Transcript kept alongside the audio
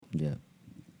Yeah.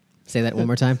 Say that one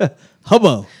more time.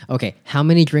 Hubbo. Okay. How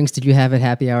many drinks did you have at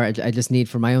happy hour? I just need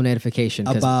for my own edification.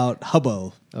 About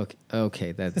Hubbo.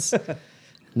 Okay, that's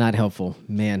not helpful,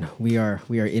 man. We are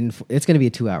in. It's going to be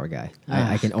a 2-hour guy.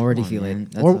 I can already feel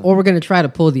it. Or we're going to try to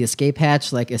pull the escape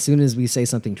hatch. Like as soon as we say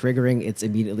something triggering, it's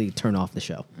immediately turn off the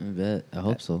show. I bet. I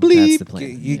hope so. Bleep. That's the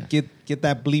plan. Get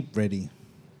that bleep ready.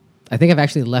 I think I've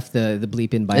actually left the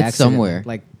bleep in by It's accident. somewhere.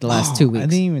 Like the last 2 weeks. I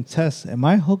didn't even test. Am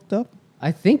I hooked up?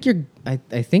 I think you're. I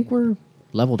think we're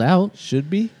leveled out. Should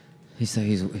be. He's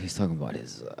talking about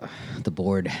his the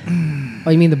board.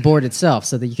 Oh, you mean the board itself,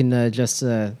 so that you can just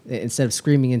instead of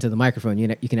screaming into the microphone,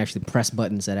 you can actually press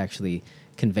buttons that actually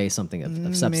convey something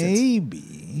of substance. Maybe.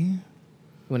 You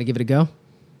want to give it a go?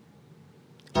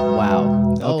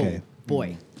 Wow. Okay. Oh,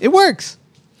 boy. It works.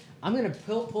 I'm gonna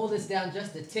pull this down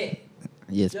just a tick.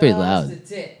 Yeah, it's pretty loud. Just a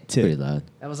tick. It's pretty loud.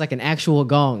 That was like an actual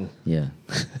gong. Yeah.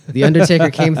 The Undertaker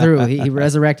came through. He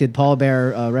resurrected Paul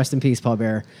Bearer. Rest in peace, Paul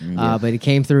Bearer. But he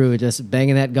came through just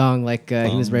banging that gong like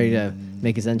he was ready to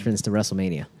make his entrance to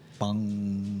WrestleMania.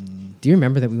 Bung. Do you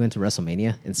remember that we went to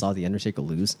WrestleMania and saw The Undertaker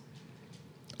lose?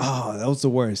 Oh, that was the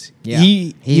worst. Yeah.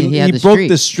 He had the broke streak.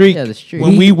 the streak, Yeah, the streak.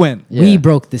 when we went. Yeah. We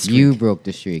broke the streak. You broke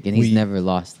the streak, and he's We- never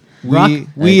lost. We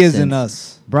Makes as in sense.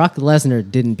 us. Brock Lesnar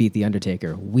didn't beat The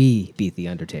Undertaker. We beat The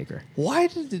Undertaker. Why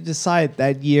did they decide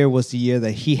that year was the year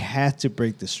that he had to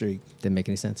break the streak? Didn't make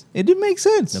any sense. It didn't make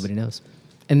sense. Nobody knows.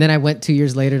 And then I went 2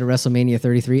 years later to WrestleMania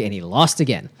 33, and he lost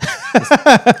again. What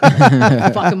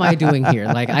the fuck am I doing here?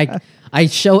 Like I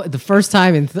show the first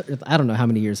time in I don't know how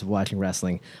many years of watching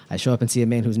wrestling, I show up and see a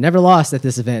man who's never lost at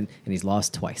this event, and he's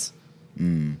lost twice.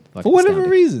 Fucking For whatever astounding.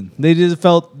 reason, they just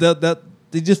felt that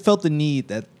they just felt the need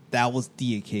that was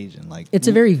the occasion. Like It's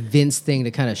a very Vince thing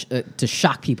to kind of to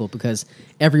shock people because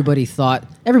everybody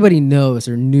knows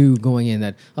or knew going in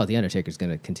that the Undertaker's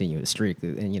going to continue his streak,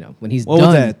 and when he's what done,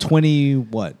 was that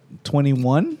 21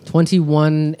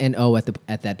 21-0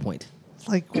 at that point.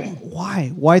 like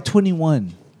why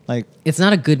 21 like It's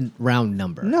not a good round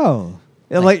number. no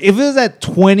like if it was at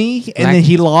 20 and Like- then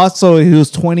he lost so he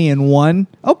was 20-1,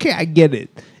 okay, I get it.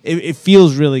 It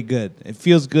feels really good. It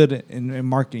feels good in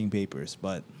marketing papers,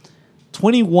 but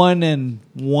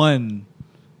 21-1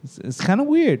 it's kind of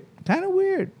weird.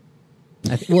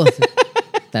 Well,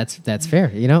 that's fair.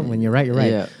 When you're right, you're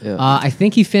right. Yeah, yeah. I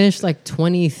think he finished like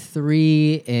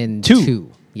 23-2.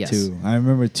 Yes. 2. I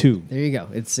remember 2. There you go.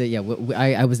 It's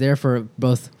I was there for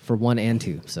both for 1 and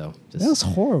 2. So That was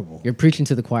horrible. you're preaching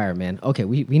to the choir, man. Okay,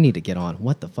 we need to get on.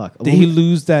 What the fuck? Did he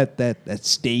lose that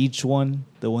stage one,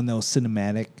 the one that was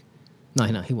cinematic? No,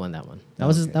 he won that one. That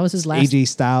was his last. AJ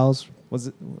Styles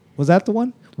was that the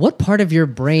one? What part of your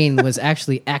brain was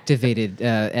actually activated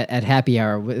at happy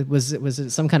hour? Was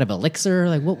it some kind of elixir?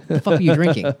 Like what the fuck are you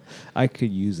drinking? I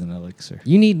could use an elixir.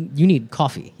 You need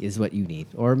coffee is what you need,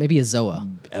 or maybe a Zoa.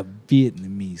 A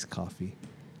Vietnamese coffee.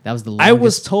 That was the. I was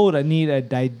longest- told I need a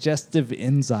digestive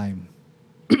enzyme.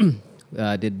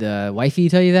 Did wifey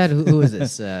tell you that? Who is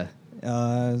this? I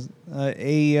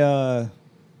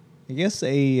guess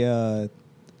a.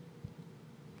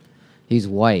 He's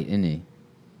white, isn't he?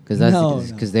 Because No.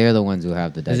 they're the ones who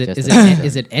have the Is it digestive.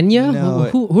 is it Enya? No,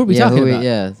 Who are we talking about?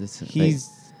 Yeah, He's.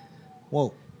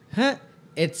 Whoa. Huh?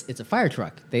 It's a fire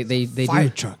truck. They Fire do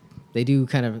truck. they do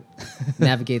kind of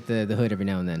navigate the hood every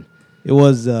now and then. It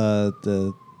was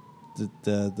the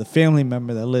family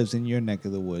member that lives in your neck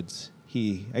of the woods.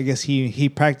 I guess he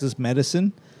practiced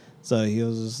medicine, so he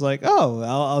was just like, oh,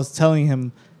 I was telling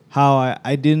him how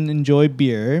I didn't enjoy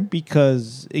beer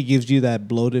because it gives you that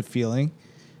bloated feeling,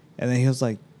 and then he was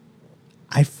like,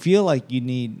 I feel like you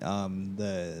need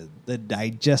the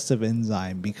digestive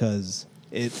enzyme because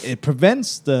it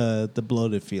prevents the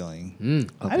bloated feeling.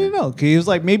 I don't know. 'Cause he was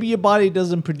like, maybe your body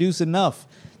doesn't produce enough.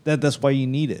 That's why you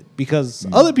need it, because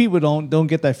other people don't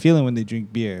get that feeling when they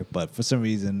drink beer, but for some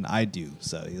reason I do.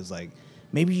 So he was like,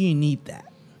 maybe you need that.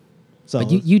 So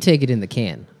But you take it in the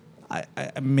can. I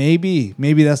maybe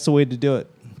that's the way to do it.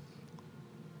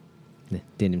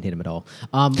 Didn't even hit him at all.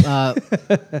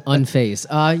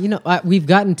 Unfazed. We've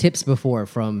gotten tips before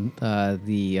from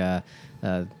the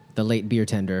late beer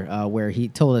tender where he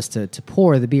told us to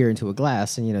pour the beer into a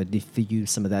glass and diffuse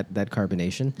some of that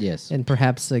carbonation. Yes. And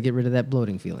perhaps get rid of that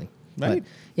bloating feeling. Right.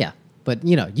 But, yeah. But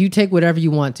you take whatever you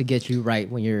want to get you right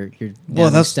when you're Well,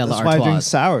 down that's Stella why I drink Artois.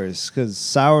 sours, because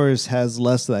sours has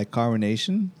less of that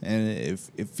carbonation and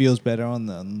it feels better on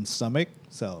the stomach.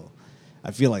 So I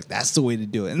feel like that's the way to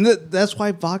do it, and that's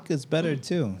why vodka is better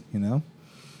too.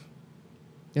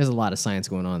 There's a lot of science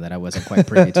going on that I wasn't quite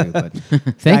privy to, but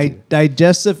thank you.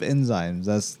 Digestive enzymes.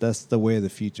 That's the way of the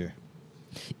future.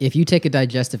 If you take a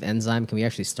digestive enzyme, can we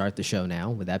actually start the show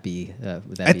now? Would that be?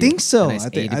 I think so. A nice A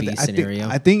to B scenario.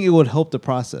 I think it would help the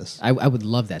process. I would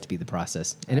love that to be the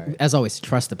process. And as always,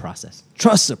 trust the process.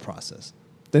 Trust the process.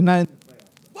 They're not.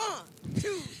 1,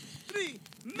 2, 3,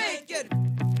 make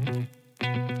it.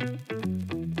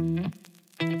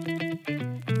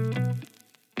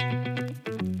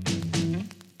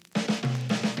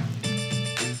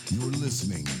 You're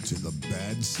listening to the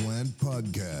Bad Slant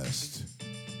Podcast.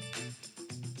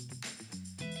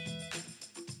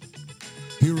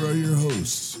 Here are your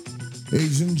hosts,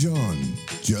 Asian John,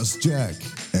 Just Jack,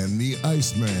 and the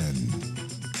Iceman.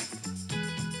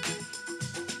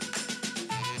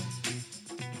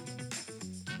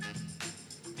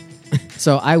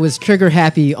 So I was trigger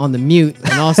happy on the mute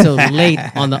and also late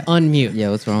on the unmute. Yeah,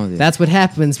 what's wrong with you? That's what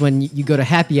happens when you go to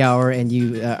happy hour and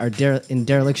you are in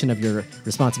dereliction of your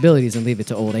responsibilities and leave it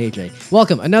to old AJ.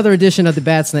 Welcome. Another edition of the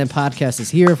Bad Slam Podcast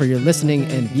is here for your listening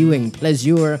and viewing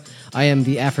pleasure. I am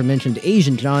the aforementioned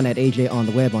Asian John at AJ on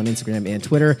the web on Instagram and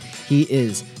Twitter. He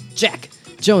is Jack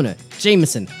Jonah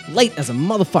Jameson, late as a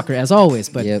motherfucker as always,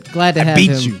 but glad to have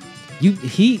beat him.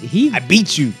 I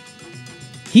beat you,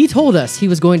 He told us he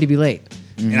was going to be late.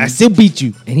 and I still beat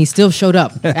you. And he still showed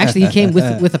up. Actually, he came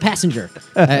with a passenger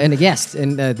and a guest,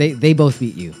 and they both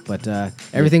beat you. But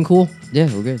everything cool? Yeah,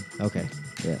 we're good. Okay.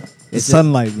 Yeah. The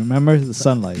sunlight, remember the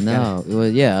sunlight? No, it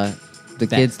was, yeah. The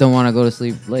kids don't want to go to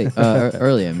sleep late,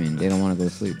 early. I mean, they don't want to go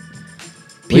to sleep.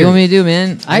 What do you want me to do,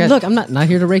 man? Look, I'm not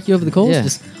here to rake you over the coals. Yeah.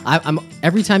 Just I'm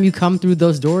every time you come through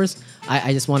those doors,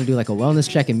 I just want to do like a wellness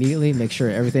check immediately, make sure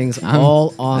everything's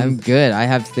all on. I'm good. I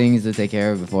have things to take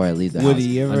care of before I leave the Would house.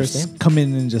 he ever Understand? come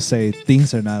in and just say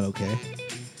things are not okay?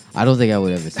 I don't think I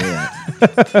would ever say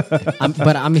that.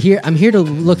 But I'm here to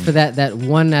look for that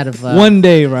one out of One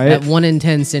day, right? that 1 in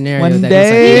 10 scenario. One that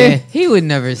day. He's like, He would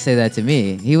never say that to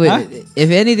me. He would, Huh? if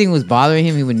anything was bothering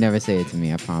him, he would never say it to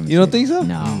me. I promise. You don't think so?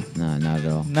 No, not at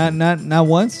all. Not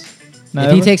once. Not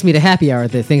if he ever? takes me to happy hour,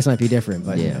 the things might be different.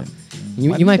 But Yeah.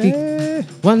 you might be day.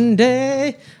 one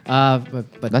day.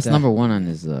 But That's number one on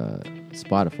his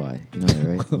Spotify. You know that,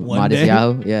 right? One Modest Day?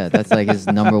 Yahoo. Yeah, that's like his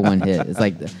number one hit. It's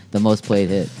like the most played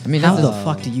hit. I mean, How that's the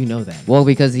fuck do you know that? well,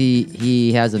 because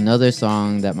he has another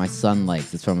song that my son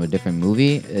likes. It's from a different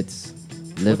movie. It's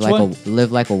Which one?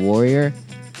 Live Like a Warrior.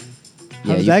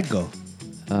 How does that go?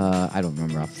 I don't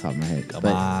remember off the top of my head. Come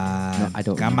but on. No, I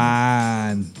don't Come remember.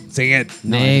 on. Sing it.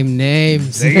 Name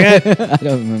names. Sing it. I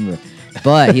don't remember.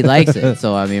 But he likes it,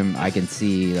 so I mean, I can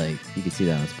see you can see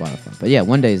that on Spotify. But yeah,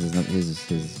 One Day is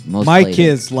his most. My played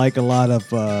kids like a lot of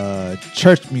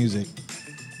church music. hit.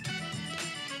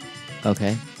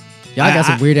 Okay. Y'all got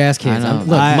some weird ass kids. I know. Look,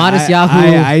 Modest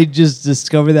Yahoo. I just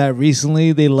discovered that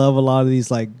recently. They love a lot of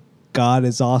these like God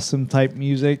is awesome type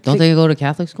music. Don't they go to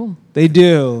Catholic school? They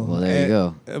do. Well, there you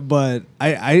go. But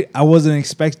I wasn't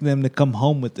expecting them to come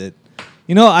home with it.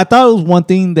 You know, I thought it was one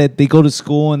thing that they go to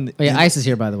school and Oh yeah, Ice is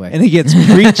here by the way. and it gets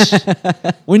preached.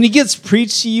 When it gets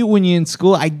preached to you when you're in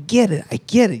school, I get it.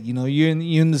 You know, you're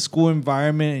in the school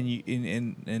environment and you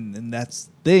and that's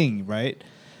the thing, right?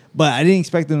 But I didn't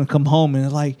expect them to come home and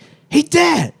they're like, "Hey,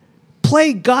 Dad,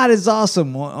 play God is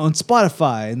Awesome on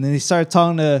Spotify." And then they start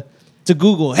talking to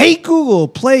Google. "Hey, Google,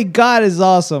 play God is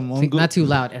Awesome on Google." Not too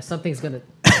loud. Something's gonna.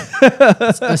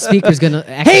 A speaker's gonna.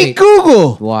 Activate. Hey,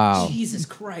 Google. Wow. Jesus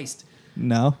Christ.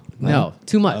 No, No,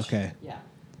 too much. Okay. Yeah.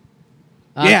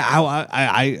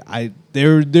 Yeah,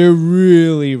 they're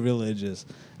really religious.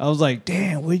 I was like,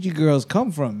 damn, where'd you girls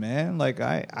come from, man? Like,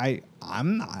 I'm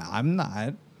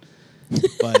not,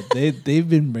 but they've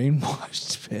been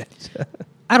brainwashed, bitch.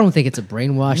 I don't think it's a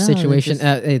brainwash No, situation.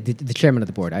 it's The chairman of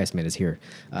the board, Iceman, is here.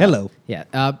 Hello. Yeah.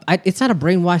 It's not a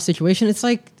brainwash situation. It's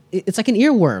like an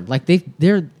earworm. Like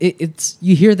it's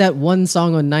you hear that one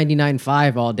song on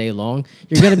 99.5 all day long.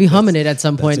 You're gonna be humming it at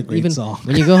some point, a great even song.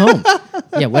 when you go home.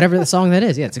 Yeah, whatever the song that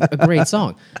is. Yeah, it's a great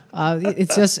song.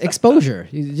 It's just exposure.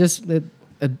 You just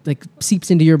like seeps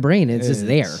into your brain. It's just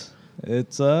there.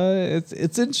 It's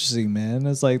interesting, man.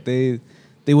 It's like they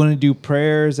want to do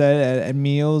prayers at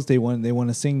meals. They want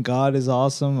to sing God is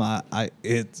awesome.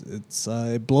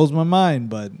 It blows my mind,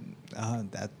 but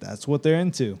that's what they're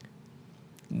into.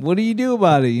 What do you do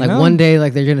about it? You Like know? one day,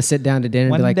 like they're gonna sit down to dinner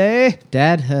and One be like, day?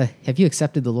 "Dad, have you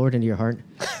accepted the Lord into your heart?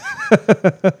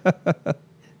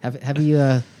 have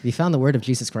you found the word of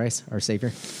Jesus Christ, our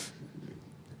Savior?"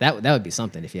 That would be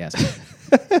something if you ask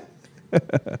me.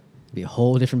 It'd be a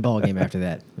whole different ballgame after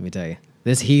that. Let me tell you,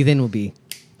 this heathen will be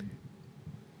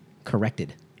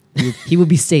corrected. he will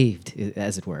be saved,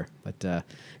 as it were. But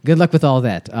good luck with all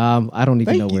that. I don't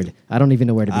even know where to I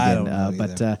begin. don't know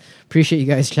But either. appreciate you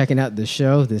guys checking out the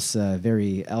show. This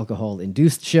very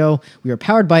alcohol-induced show. We are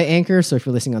powered by Anchor, so if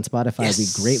you're listening on Spotify, we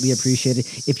greatly appreciate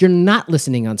it. If you're not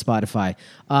listening on Spotify,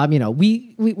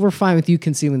 we're fine with you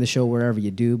consuming the show wherever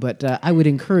you do. But I would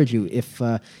encourage you, if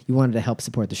you wanted to help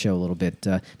support the show a little bit,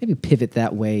 maybe pivot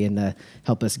that way and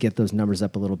help us get those numbers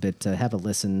up a little bit. Have a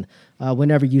listen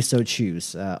whenever you so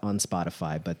choose on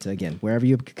Spotify. But again, wherever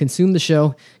you consume the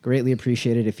show, greatly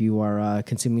appreciate it. If you are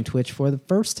consuming Twitch for the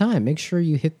first time, make sure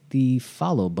you hit the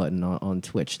follow button on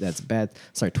Twitch. That's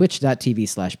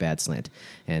twitch.tv/badslant.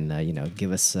 And,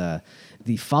 give us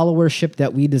the followership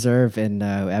that we deserve and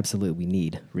absolutely we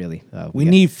need, really. We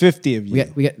need 50 of you.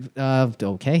 We got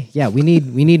okay. Yeah, we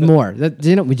need more.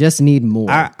 We just need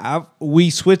more. We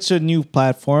switched a new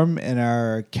platform and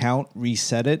our account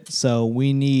reset it. So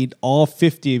we need all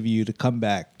 50 of you to come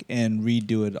back and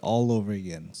redo it all over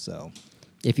again. So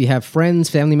if you have friends,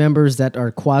 family members that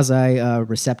are quasi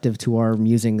receptive to our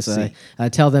musings,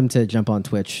 tell them to jump on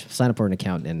Twitch, sign up for an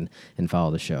account, and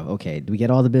follow the show. Okay, do we get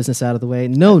all the business out of the way?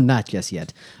 No, not just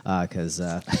yet, because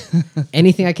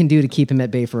anything I can do to keep him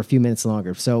at bay for a few minutes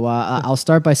longer. So I'll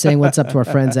start by saying what's up to our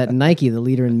friends at Nike, the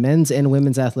leader in men's and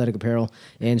women's athletic apparel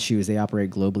and shoes. They operate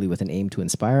globally with an aim to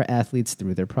inspire athletes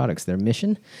through their products. Their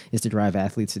mission is to drive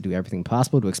athletes to do everything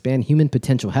possible to expand human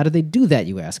potential. How do they do that,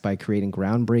 you ask? By creating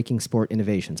groundbreaking sport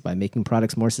innovations, by making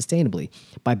products more sustainably,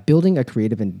 by building a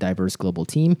creative and diverse global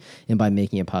team, and by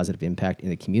making a positive impact in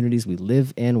the communities we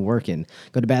live and work in.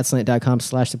 Go to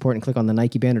badslant.com/support and click on the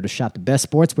Nike banner to shop the best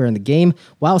sportswear in the game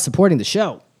while supporting the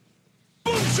show.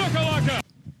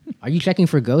 Are you checking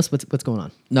for ghosts? What's going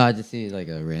on? No, I just see like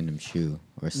a random shoe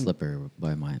or a slipper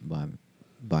by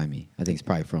me. I think it's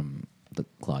probably from the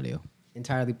Claudio.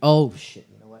 Entirely. Oh shit!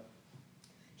 You know what?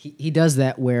 He does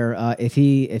that where if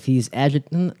he's I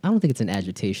don't think it's an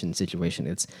agitation situation.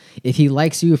 It's if he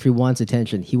likes you, if he wants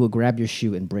attention, he will grab your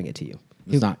shoe and bring it to you.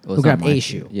 He'll grab a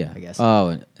shoe. Yeah, I guess. Oh,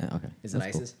 okay. Is it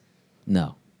That's ISIS? Cool.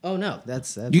 No. Oh no,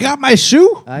 that's you got my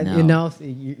shoe? No. You know,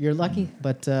 you're lucky,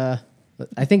 but I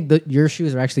think your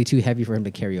shoes are actually too heavy for him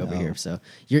to carry over here. So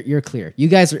you're clear. You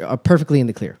guys are perfectly in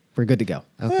the clear. We're good to go.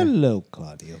 Hello,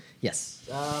 Claudio. Yes.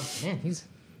 Man,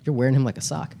 you're wearing him like a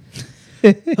sock.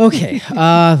 Okay.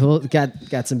 Well,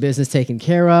 got some business taken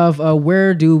care of.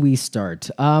 Where do we start?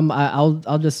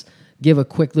 I'll just give a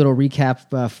quick little recap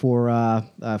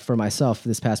for myself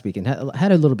this past weekend.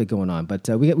 Had a little bit going on, but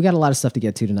we got a lot of stuff to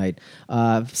get to tonight.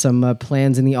 Some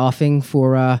plans in the offing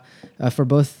for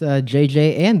both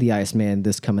JJ and the Iceman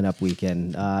this coming up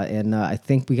weekend. And I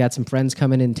think we got some friends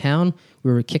coming in town.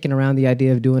 We were kicking around the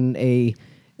idea of doing a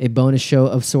bonus show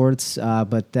of sorts,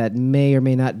 but that may or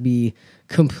may not be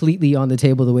completely on the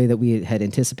table the way that we had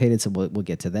anticipated, so we'll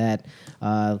get to that.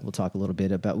 We'll talk a little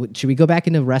bit about... Should we go back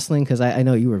into wrestling? Because I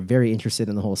know you were very interested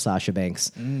in the whole Sasha Banks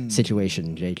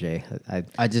situation, JJ.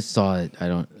 I just saw it. I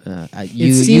don't...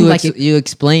 you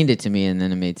explained it to me, and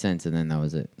then it made sense, and then that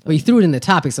was it. Well, you threw it in the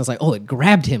topics. I was like, oh, it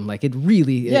grabbed him. Like, it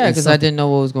really... Yeah, because I didn't know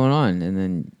what was going on, and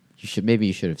then... you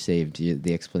should have saved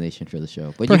the explanation for the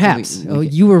show. But perhaps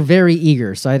you were very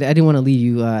eager, so I didn't want to leave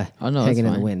you hanging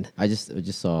in the wind. I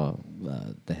just saw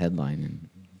the headline, and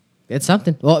it's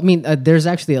something. Well, I mean, there's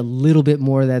actually a little bit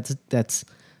more that's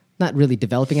not really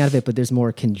developing out of it, but there's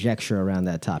more conjecture around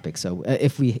that topic. So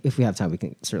if we have time, we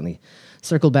can certainly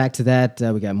circle back to that.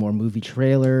 We got more movie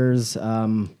trailers.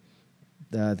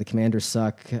 The Commanders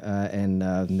suck, and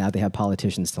now they have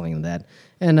politicians telling them that,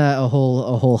 and a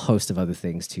whole host of other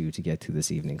things to get to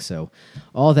this evening. So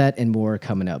all that and more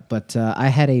coming up. But I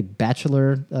had a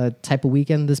bachelor type of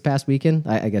weekend this past weekend.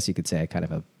 I guess you could say I kind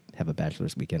of have a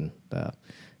bachelor's weekend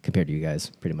compared to you guys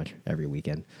pretty much every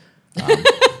weekend.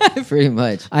 pretty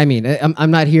much. I mean,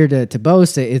 I'm not here to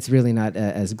boast. It's really not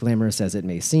as glamorous as it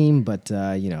may seem, but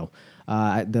the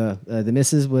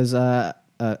missus was...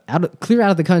 clear out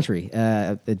of the country.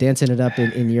 The dance ended up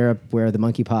in Europe, where the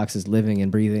monkeypox is living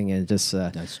and breathing and just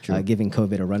giving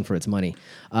COVID a run for its money.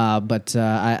 But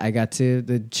I got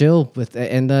to chill with,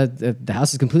 and the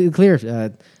house is completely clear.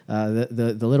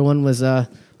 The little one was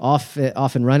off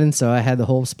and running, so I had the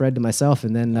whole spread to myself.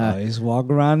 And then just walk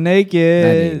around naked.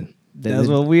 I mean, that's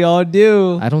what we all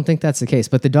do. I don't think that's the case,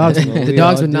 but the dogs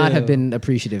would not have been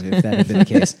appreciative if that had been the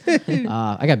case.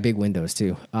 I got big windows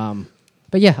too.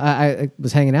 But yeah, I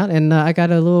was hanging out, and I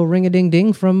got a little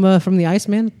ring-a-ding-ding from the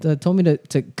Iceman. Told me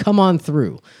to come on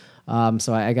through.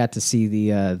 So I got to see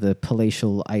the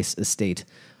palatial ice estate.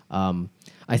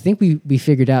 I think we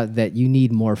figured out that you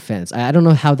need more fence. I don't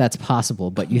know how that's possible,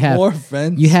 but you have more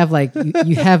fence. You have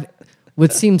you have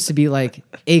what seems to be like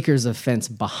acres of fence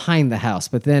behind the house.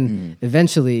 But then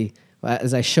eventually,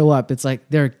 as I show up, it's like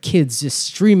there are kids just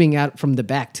streaming out from the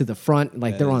back to the front,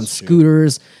 like they're on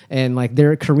scooters and like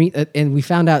they're and we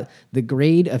found out the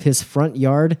grade of his front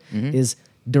yard is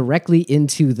directly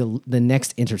into the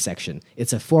next intersection.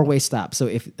 It's a 4-way stop. So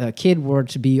if a kid were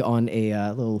to be on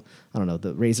a little, I don't know,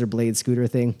 the razor blade scooter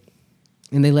thing,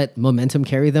 and they let momentum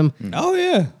carry them, Oh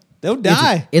yeah, they'll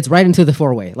die. it's right into the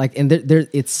 4-way. Like, and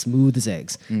it's smooth as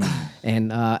eggs.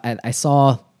 And I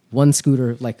saw one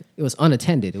scooter, like it was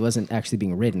unattended. It wasn't actually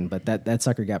being ridden, but that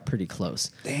sucker got pretty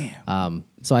close. Damn.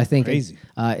 So I think Crazy.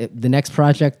 The next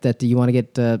project that you want to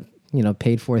get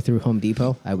paid for through Home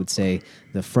Depot, I would say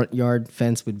the front yard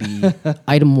fence would be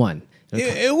item 1.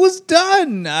 It was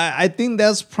done. I think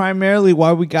that's primarily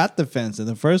why we got the fence in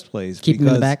the first place. Keep them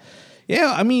in the back?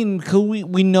 Yeah, I mean, 'cause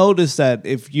we noticed that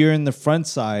if you're in the front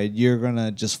side, you're going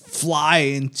to just fly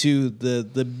into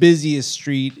the busiest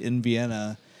street in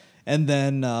Vienna. And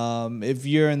then if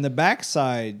you're in the back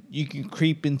side, you can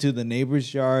creep into the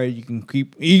neighbor's yard. You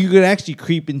could actually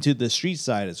creep into the street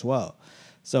side as well.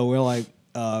 So we're like,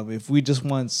 if we just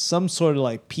want some sort of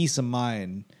like peace of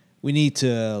mind, we need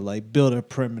to like build a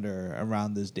perimeter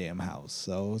around this damn house.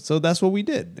 So that's what we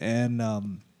did. And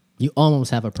You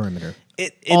almost have a perimeter.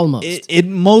 Almost. It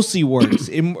mostly works.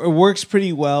 It works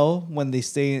pretty well when they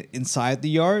stay inside the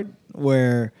yard,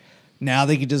 where now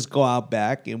they can just go out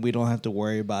back and we don't have to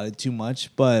worry about it too much.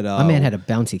 But My man had a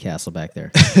bouncy castle back there.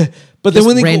 but then just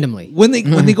when they randomly. when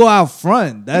they go out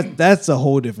front, that's a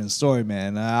whole different story,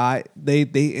 man. They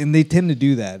tend to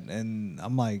do that, and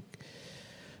I'm like,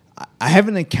 I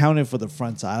haven't accounted for the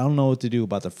front side. I don't know what to do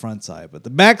about the front side, but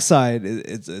the back side,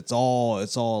 it's all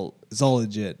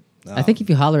legit. I think if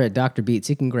you holler at Dr. Beats,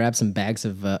 he can grab some bags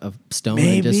of stone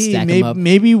and just stack them up.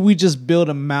 Maybe we just build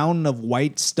a mountain of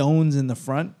white stones in the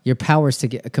front. Your powers to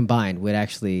get combined would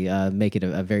actually make it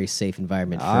a very safe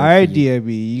environment. All right, for you. DIB,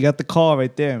 you got the call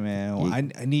right there,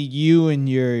 man. I need you and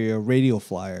your radio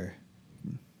flyer.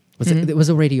 It was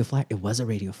a radio flyer. It was a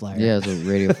radio flyer. Yeah, it's a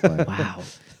radio flyer. Wow.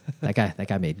 That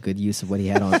guy made good use of what he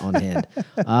had on hand.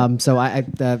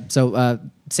 So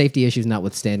safety issues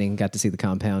notwithstanding, got to see the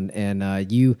compound, and I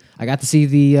got to see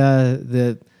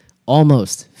the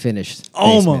almost finished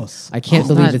basement. Almost. I can't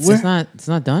believe It's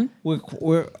not done.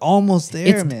 We're almost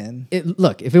there, man.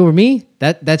 Look, if it were me,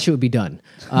 that shit would be done.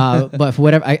 But for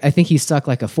whatever, I think he stuck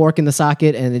like a fork in the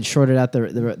socket and then shorted out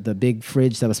the big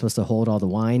fridge that was supposed to hold all the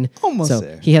wine. Almost so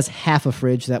there. he has half a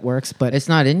fridge that works, but It's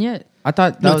not in yet. I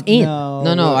thought No, that it's in. No.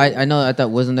 I know. I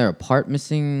thought wasn't there a part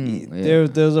missing?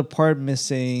 There's a part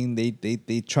missing. They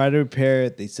tried to repair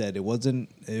it. They said it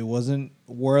wasn't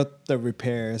worth the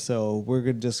repair. So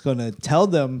we're just gonna tell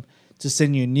them to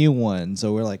send you a new one.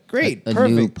 So we're like, great, a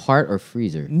perfect, new part or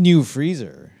freezer. new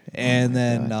freezer. And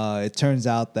then it turns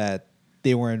out that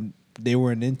they weren't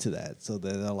into that. So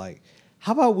they're like,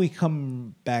 how about we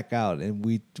come back out and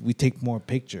we take more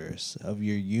pictures of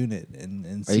your unit and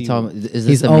Are see. you talking? Is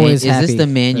He's this always is this happy the for that.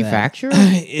 manufacturer?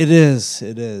 It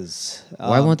is.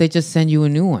 Why won't they just send you a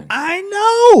new one? I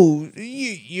know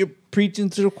you're preaching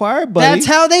to the choir, buddy. that's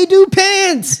how they do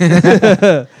pants.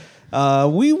 We've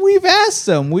asked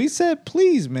them. We said,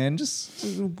 please, man,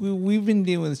 we've been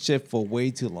dealing with this shit for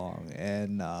way too long,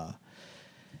 and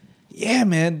yeah,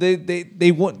 man,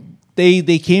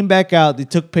 they came back out. They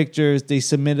took pictures. They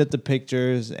submitted the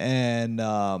pictures, and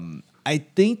I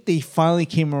think they finally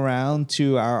came around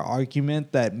to our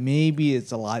argument that maybe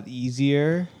it's a lot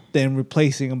easier than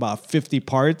replacing about 50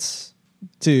 parts.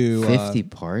 50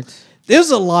 parts.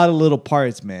 There's a lot of little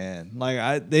parts, man. Like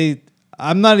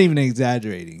I'm not even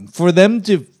exaggerating. For them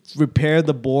to repair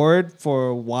the board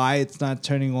for why it's not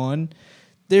turning on,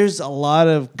 there's a lot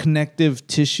of connective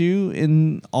tissue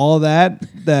in all that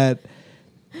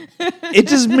it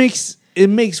just makes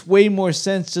way more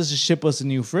sense just to ship us a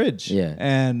new fridge. Yeah.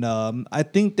 And I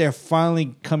think they're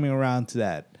finally coming around to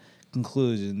that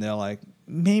conclusion. They're like,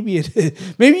 maybe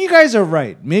you guys are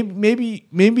right.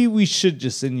 Maybe we should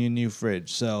just send you a new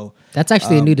fridge. So That's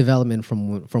actually a new development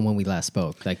from when we last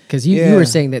spoke. Like, because you Yeah. were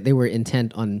saying that they were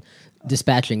intent on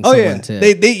dispatching oh someone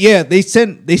yeah, to. they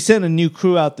sent a new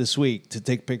crew out this week to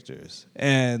take pictures,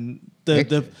 and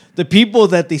the people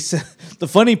that they sent. The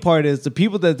funny part is the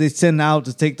people that they send out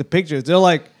to take the pictures.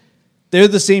 They're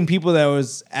the same people that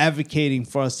was advocating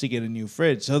for us to get a new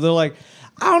fridge. So they're like,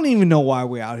 I don't even know why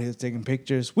we're out here taking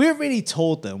pictures. We already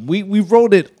told them. We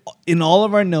wrote it in all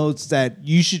of our notes that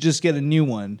you should just get a new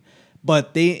one,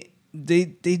 but they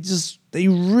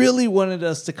really wanted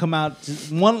us to come out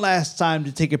one last time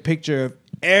to take a picture of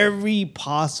every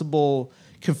possible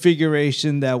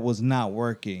configuration that was not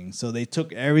working. So they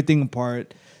took everything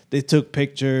apart. They took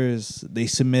pictures. They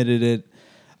submitted it.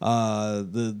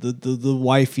 The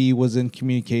wifey was in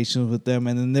communication with them,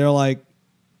 and then they're like,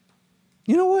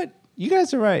 you know what? You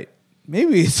guys are right.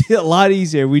 Maybe it's a lot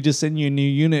easier. We just send you a new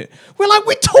unit. We're like,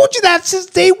 we told you that since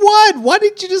day one. Why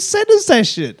didn't you just send us that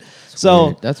shit? So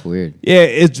Weird. That's weird. yeah,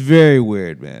 it's very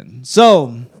weird, man.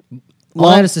 So All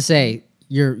that is to say,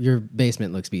 your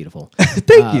basement looks beautiful.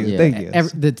 thank you, yeah. thank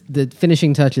you. The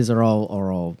finishing touches are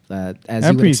all as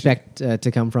you would expect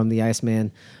to come from the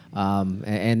Iceman and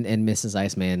Mrs.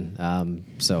 Iceman.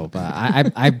 But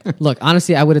I look,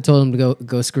 honestly, I would have told him to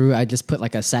go screw. I just put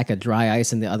like a sack of dry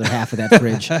ice in the other half of that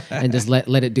fridge and just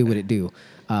let it do what it do.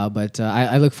 But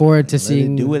I look forward to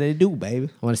seeing. Do what they do, baby.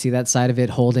 I want to see that side of it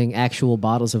holding actual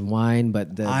bottles of wine.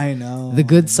 But I know. the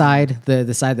good side,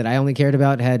 the side that I only cared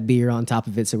about, had beer on top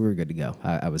of it, so we were good to go.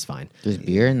 I was fine. There's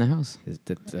beer in the house.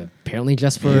 Apparently,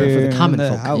 just for Beer the common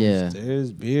in the folk. house. Yeah.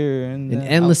 There's beer in An the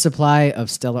endless house. supply of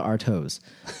Stella Artois.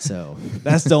 So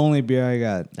That's the only beer I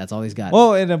got. that's all he's got.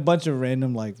 Well, and a bunch of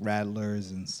random like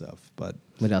rattlers and stuff. But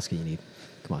What else can you need?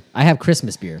 Come on. I have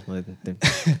Christmas beer.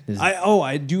 There's-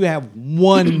 I do have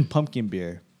one pumpkin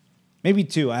beer, maybe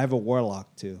two. I have a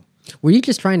Warlock too. Were you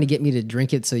just trying to get me to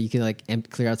drink it so you could like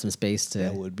clear out some space to?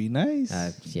 That would be nice.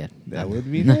 Yeah. That would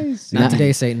be nice. Not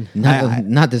today, Satan.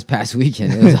 Not this past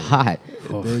weekend. It was hot.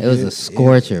 It was a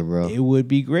scorcher, bro. It would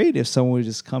be great if someone would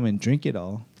just come and drink it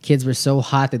all. Kids were so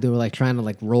hot that they were like trying to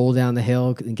like roll down the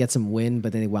hill and get some wind,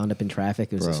 but then they wound up in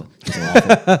traffic. It was just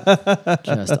awful.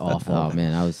 Just awful. Oh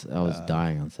man, I was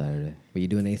dying on Saturday. Were you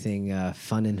doing anything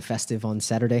fun and festive on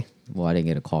Saturday? Well, I didn't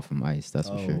get a call from ICE. That's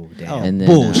for sure. damn. Oh, And then,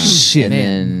 bullshit, and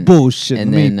then- bullshit.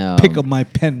 and Let me then, pick up my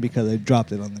pen because I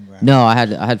dropped it on the ground. No, I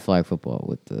had flag football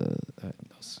with the.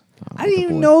 I didn't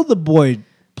even know the boy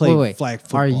played Wait. flag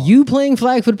football. Are you playing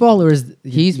flag football or is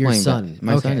He's your playing son?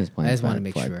 My son is playing. I just want to flag-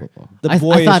 make flag sure. Football. The I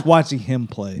boy thought- is watching him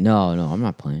play. No, I'm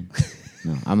not playing.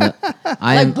 No, I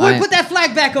am. that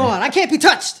flag back on. I can't be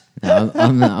touched.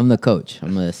 I'm the coach.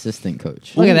 I'm the assistant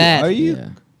coach. Look at that. Are you Yeah,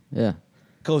 yeah.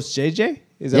 Coach JJ?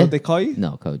 Is that Yeah. what they call you?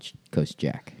 No, Coach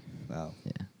Jack. No.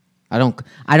 I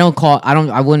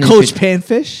wouldn't. Coach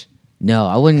Panfish? No,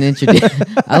 I wouldn't introduce.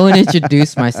 I wouldn't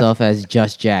introduce myself as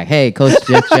Just Jack. Hey, Coach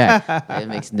Just Jack. It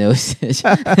makes no sense.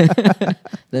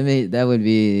 That would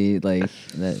be like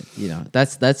that. You know,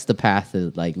 that's the path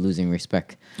of like losing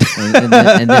respect and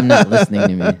them not listening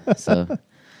to me. So,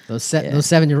 Those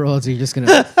 7-year-olds are just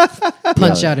gonna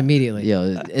punch Yo, out immediately.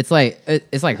 it's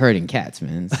like herding cats,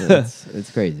 man. So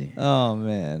it's crazy. Oh,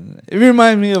 man. It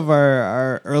reminds me of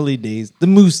our early days, the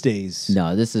Moose days.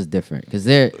 No, this is different because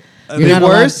they're. Are you're they not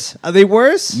allowed- worse? Are they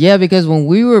worse? Yeah, because when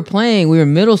we were playing, we were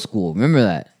middle school. Remember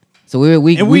that? So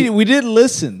we did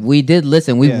listen. We did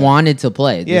listen. We Yeah. wanted to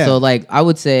play. Yeah. So like I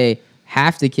would say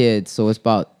half the kids, so it's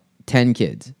about 10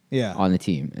 kids Yeah. on the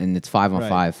team. And it's 5-on-5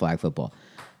 Right. flag football.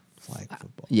 Flag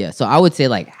football. Yeah. So I would say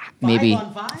like maybe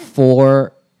 5-on-5?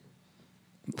 4.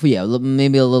 Yeah,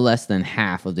 maybe a little less than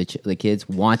half of the kids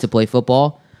want to play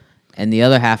football. And the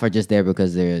other half are just there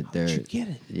because they're You get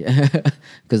it. yeah,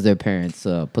 because their parents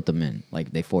put them in.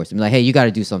 Like they forced them. Like, hey, you got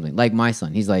to do something. Like my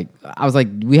son, he's like, I was like,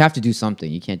 we have to do something.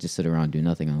 You can't just sit around and do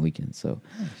nothing on weekends. So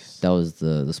that was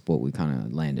the sport we kind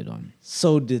of landed on.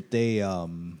 So did they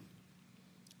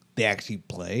actually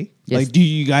play? Yes. Like, do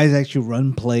you guys actually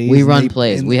run plays? We and run they-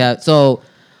 plays. and We have so.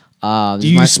 Do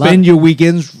you spend your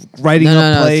weekends writing up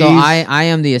No. plays? So I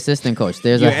am the assistant coach.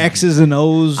 There's your a X's and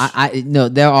O's. I no,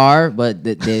 there are, but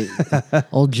they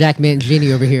Old Jack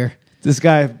Mangini over here. This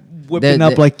guy whipping The-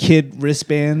 up the- like kid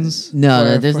wristbands. No,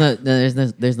 for- there's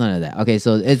for- there's none of that. Okay,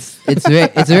 so it's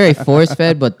very force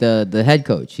fed, but the head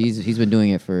coach he's been doing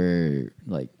it for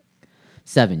like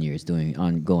 7 years, doing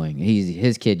ongoing.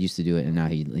 His kid used to do it, and now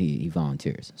he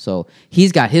volunteers. So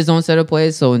he's got his own set of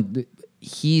plays. So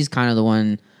he's kind of the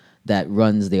one that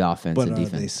runs the offense But and are they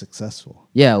defense. success?ful?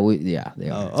 Yeah, they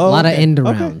are. A lot of okay. end Okay.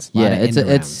 arounds. Yeah, Lot of it's end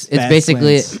it's arounds. it's Fast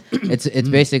basically slants. it's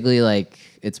basically like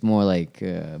it's more like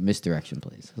misdirection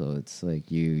plays. So it's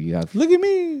like you have Look at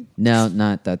me. no,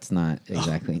 that's not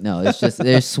exactly. No, it's just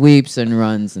there's sweeps and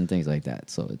runs and things like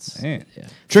that. So it's Man. yeah,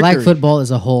 Flag Trickery. football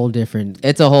is a whole different.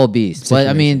 it's a whole beast. But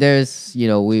I Situation. mean, there's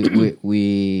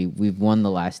we've won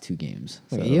the last 2 games.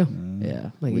 Look So, at you. Yeah,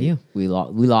 Look at you. We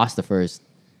lost the first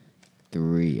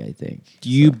 3, I think. Do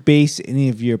you base any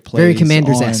of your plays Very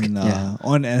Commanders-esque.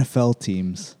 on NFL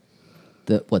teams?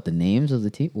 The names of the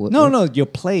team? No, your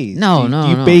plays. No, do no,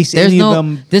 you no. base There's any no, of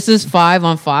them? This is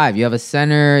 5-on-5. You have a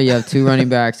center, you have 2 running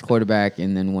backs, quarterback,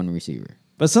 and then 1 receiver.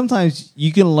 But sometimes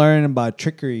you can learn about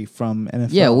trickery from NFL.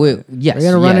 Yeah, yes,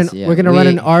 We're gonna run yes, an yeah. we're gonna run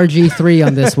an RG3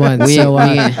 on this one. We-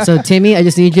 so Timmy, I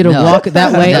just need you to No. walk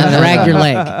that way No, and no, drag no. your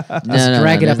leg. No,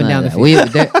 drag it there's up and down none the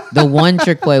of that. field. The one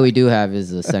trick play we do have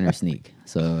is the center sneak.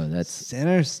 So that's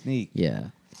Center sneak. yeah.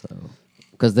 So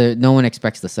because no one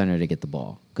expects the center to get the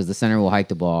ball because the center will hike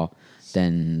the ball,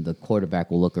 then the quarterback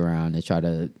will look around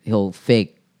and he'll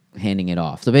fake handing it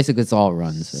off. So basically, it's all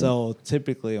runs. So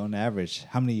typically, on average,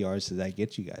 how many yards does that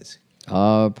get you guys?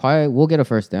 Probably we'll get a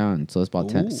first down. So it's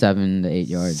about Ooh. 7 to 8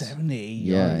 yards. 7 to 8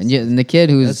 Yeah, yards. and the kid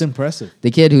who's That's impressive.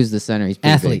 the kid who's the center, he's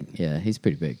pretty Athlete. big. Yeah, he's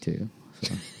pretty big too.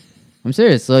 So. I'm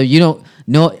serious. So you don't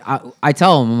know. I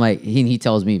tell him, I'm like, he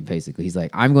tells me basically, he's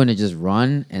like, I'm going to just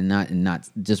run and not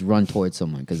just run towards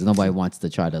someone because nobody wants to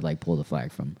try to like pull the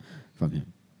flag from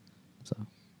him. So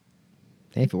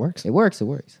Hey, if it works. it works. It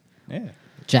works. Yeah.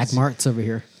 Jack Martz over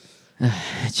here.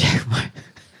 Jack Martin.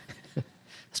 I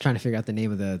was trying to figure out the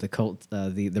name of the Colt,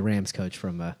 the Rams coach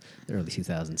from the early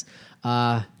 2000s.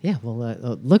 Yeah,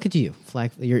 well, look at you,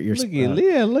 flag. You're Look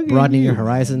at broadening your you, man.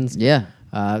 horizons. Yeah.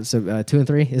 So 2 and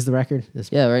 3 is the record.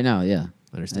 Yeah. Right now. Yeah.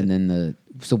 Understood. And then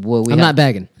we I'm not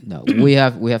bagging. No, we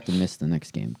have to miss the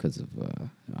next game because of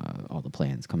all the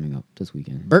plans coming up this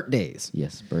weekend. Birthdays.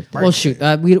 Yes, birthday. Well, shoot,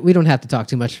 we don't have to talk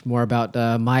too much more about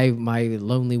my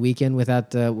lonely weekend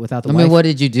without the I wife. mean, what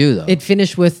did you do though? It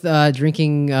finished with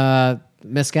drinking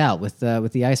mezcal with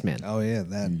the Iceman. Oh yeah,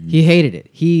 that. He hated it.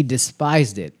 He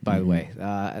despised it. By the way,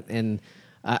 and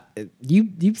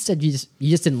you said you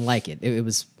just didn't like it. It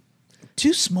was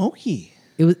Too smoky.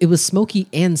 it was smoky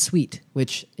and sweet,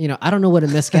 which I don't know what a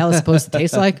mezcal is supposed to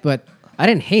taste like, but I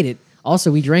didn't hate it.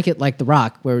 Also, we drank it like the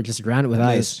Rock, where we just drowned it with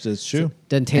ice. That's true.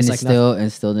 Doesn't taste and like it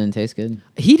still didn't taste good.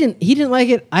 nothing. He didn't like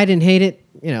it. I didn't hate it.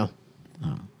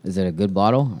 Is it a good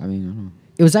bottle? I mean, I don't know.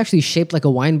 It was actually shaped like a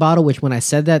wine bottle, which when I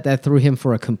said that threw him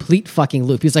for a complete fucking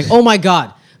loop. He's like, "Oh my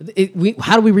god,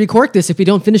 how do we recork this if we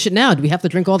don't finish it now? Do we have to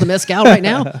drink all the mezcal right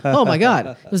now? Oh my god,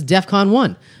 it was DEFCON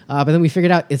 1." But then we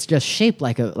figured out it's just shaped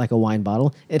like a wine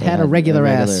bottle. It had a regular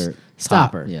ass top.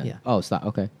 stopper. Yeah. Oh, stop.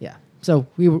 Okay. Yeah. So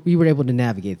we were able to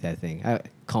navigate that thing. I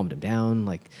calmed him down,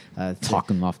 like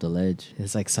Talking him off the ledge.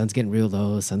 It's like sun's getting real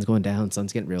low, sun's going down,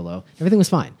 sun's getting real low. Everything was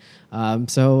fine.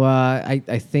 So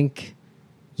I think,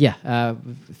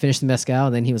 finished the mezcal,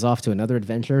 and then he was off to another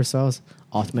adventure. So I was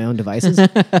off to my own devices.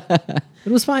 It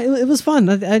was fine. It was fun.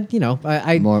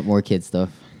 I More kid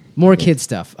stuff. more kid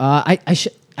stuff.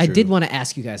 I did want to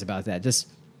ask you guys about that. Just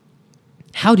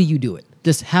how do you do it?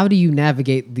 Just how do you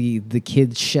navigate the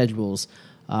kids' schedules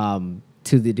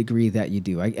to the degree that you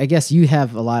do? I guess you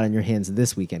have a lot on your hands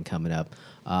this weekend coming up.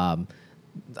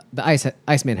 The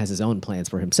Iceman has his own plans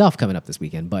for himself coming up this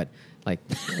weekend, but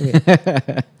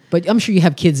but I'm sure you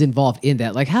have kids involved in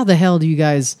that. Like, how the hell do you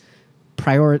guys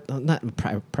prioritize?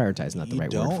 Not the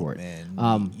right word for it.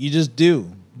 Man. You just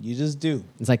do. You just do.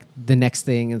 It's like the next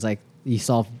thing. It's like you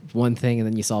solve one thing and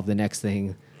then you solve the next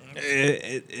thing.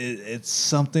 It's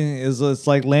something. It's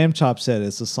like Lamb Chop said.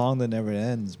 It's a song that never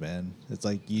ends, man. It's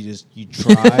like you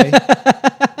try,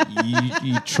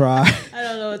 you try. I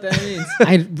don't know what that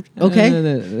means.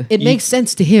 Okay, it makes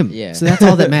sense to him. Yeah. So that's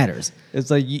all that matters. It's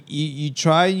like you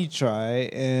try,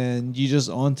 and you just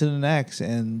on to the next.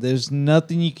 And there's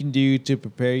nothing you can do to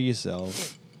prepare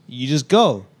yourself. You just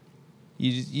go.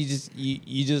 You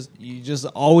just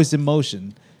always in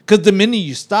motion. Because the minute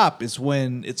you stop is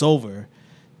when it's over.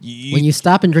 When you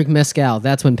stop and drink mezcal,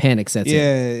 that's when panic sets in.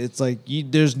 Yeah, it's like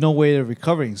there's no way of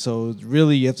recovering. So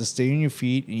really, you have to stay on your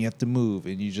feet and you have to move.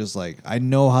 And you just like, I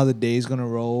know how the day is gonna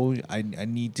roll. I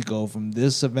need to go from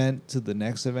this event to the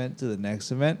next event to the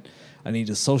next event. I need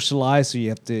to socialize. So you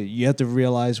have to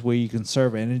realize where you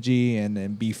conserve energy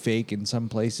and be fake in some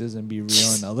places and be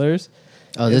real in others.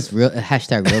 Oh, this real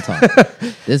hashtag real talk.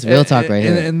 This real talk right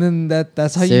here. And then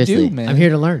that's how Seriously. you do, man. I'm here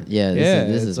to learn. Yeah,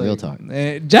 this is it's real like, talk.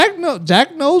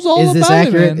 Jack knows all Is about this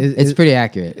accurate? it, man. It's pretty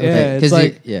accurate. Yeah, Okay, it's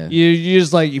like yeah. you're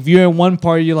just like, if you're in one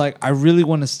party, you're like, I really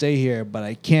want to stay here, but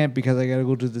I can't because I got to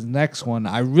go to the next one.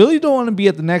 I really don't want to be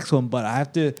at the next one, but I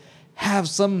have to have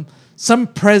some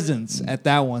presence at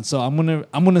that one. So I'm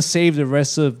gonna save the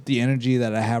rest of the energy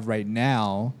that I have right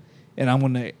now, and I'm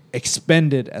gonna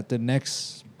expend it at the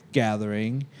next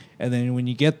gathering. And then when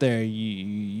you get there,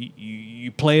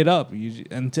 you play it up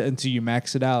until you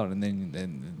max it out, and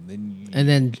then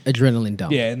adrenaline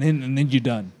dump. yeah, and then you're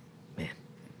done. Man.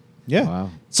 Yeah. Wow.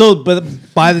 So, but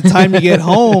by the time you get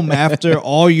home after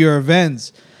all your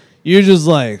events, you're just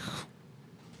like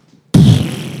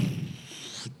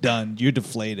done. You're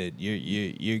deflated.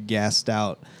 You're gassed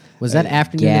out. Was that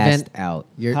afternoon Gassed event out.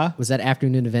 Huh? Was that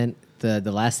afternoon event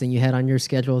the last thing you had on your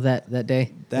schedule that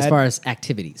day, as That- far as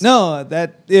activities? No,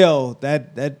 that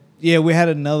yeah, we had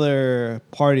another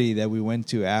party that we went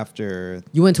to after.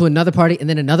 You went to another party and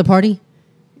then another party.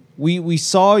 We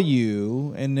saw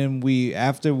you, and then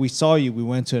after we saw you, we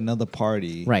went to another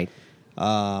party. Right.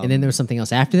 And then there was something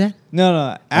else after that?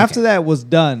 No. After that was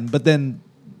done, but then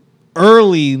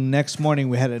early next morning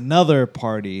we had another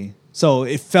party. So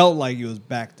it felt like it was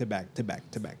back to back to back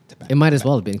to back to back. It might as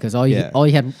well have been because all you Yeah.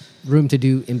 had room to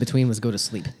do in between was go to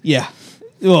sleep. Yeah.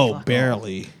 Oh,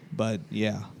 barely. But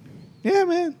yeah. Yeah,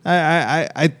 man.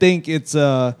 I think it's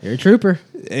You're a trooper.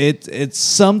 it's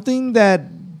something that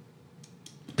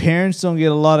parents don't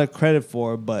get a lot of credit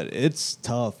for, but it's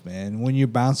tough, man. When you're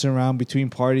bouncing around between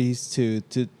parties to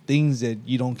things that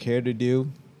you don't care to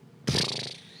do.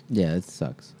 Yeah, it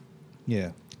sucks.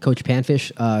 Yeah. Coach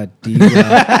Panfish,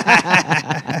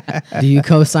 do you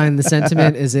co-sign the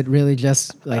sentiment? Is it really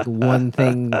just like one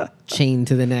thing chained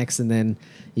to the next, and then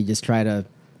you just try to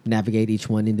navigate each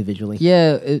one individually?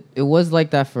 Yeah, it was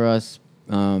like that for us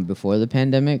before the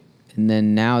pandemic, and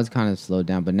then now it's kind of slowed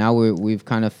down. But now we've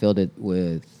kind of filled it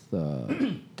with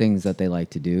things that they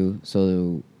like to do.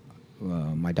 So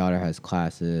my daughter has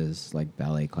classes like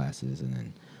ballet classes, and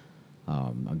then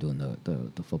I'm doing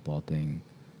the football thing.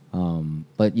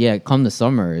 But yeah, come the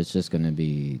summer, it's gonna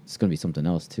be something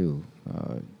else too,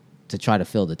 to try to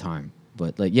fill the time.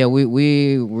 But like, yeah,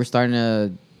 we're starting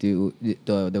to do.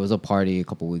 There was a party a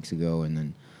couple weeks ago, and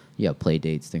then play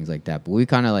dates, things like that. But we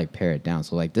kind of like pare it down.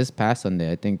 So like this past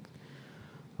Sunday, I think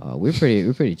we're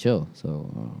pretty chill. So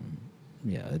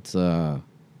it's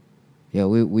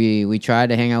we tried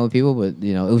to hang out with people, but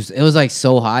it was like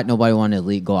so hot, nobody wanted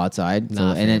to go outside. So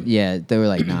Nah, and then they were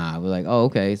like, nah. We're like, oh,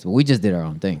 okay. So we just did our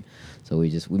own thing. So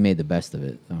we made the best of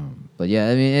it. But yeah,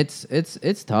 I mean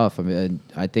it's tough. I mean,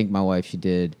 I think my wife, she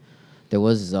did. There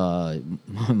was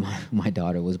my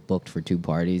daughter was booked for 2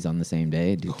 parties on the same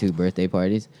day, 2 birthday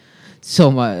parties.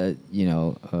 So my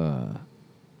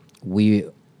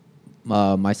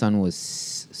my son was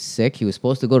sick. He was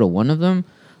supposed to go to one of them,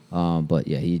 but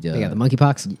yeah, he They got the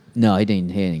monkeypox. no, he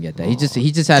didn't get that. He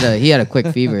just had a quick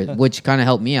fever, which kind of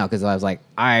helped me out because I was like,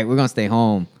 all right, we're gonna stay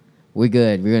home. We're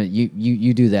good. We're gonna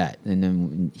you do that. And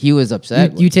then he was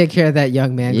upset. You take care of that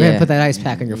young man. Go ahead and put that ice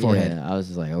pack on your forehead. Yeah, I was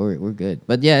just like, oh, we're good.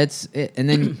 But yeah, it's a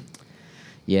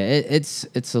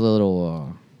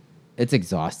little it's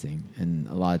exhausting, and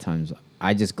a lot of times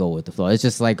I just go with the flow. It's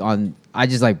just like I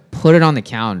just like put it on the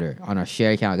calendar, on our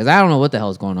shared calendar, because I don't know what the hell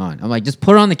is going on. I'm like, just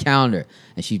put it on the calendar,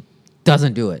 and she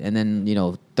doesn't do it. And then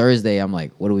Thursday, I'm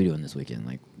like, what are we doing this weekend?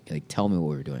 Like tell me what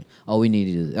we're doing. Oh, we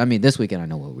need to do. I mean, this weekend I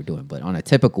know what we're doing, but on a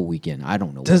typical weekend, I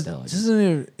don't know what the hell.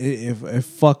 Doesn't it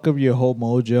fuck up your whole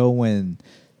mojo when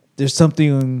there's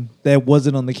something that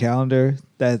wasn't on the calendar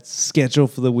that's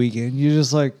scheduled for the weekend? You're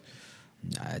just like,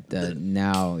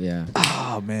 now, yeah.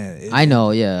 oh man, I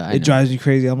know, yeah. I it know. drives me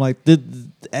crazy. I'm like,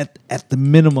 at the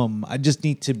minimum, I just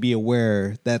need to be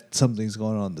aware that something's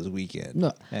going on this weekend.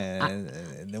 No, and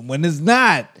then when it's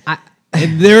not,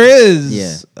 and there is,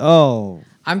 Yeah. Oh,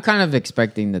 I'm kind of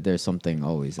expecting that there's something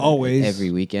always Always. every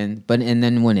weekend. And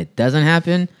then when it doesn't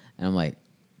happen, and I'm like,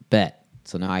 bet.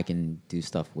 So now I can do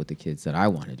stuff with the kids that I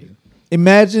want to do.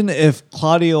 imagine if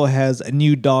Claudio has a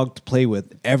new dog to play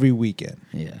with every weekend.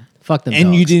 Yeah. Fuck them And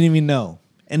dogs. you didn't even know.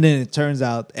 And then it turns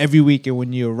out every weekend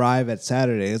when you arrive at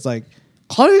Saturday, it's like,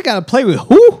 Claudia got to play with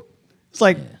who? It's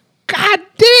like, God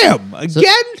damn,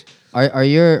 again? Are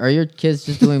your kids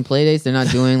just doing play dates? They're not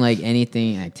doing like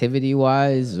anything activity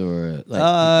wise or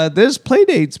like There's play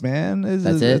dates, man.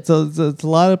 That's it? It's a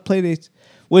lot of play dates.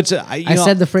 Which I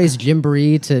said the phrase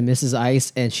Jimboree to Mrs.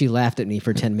 Ice, and she laughed at me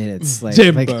for 10 minutes. Like,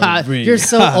 Jimboree. You're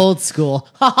so old school.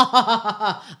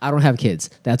 I don't have kids.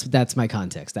 That's my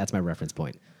context. That's my reference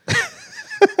point.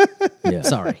 yeah.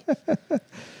 Sorry.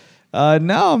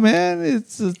 no, man.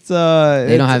 It's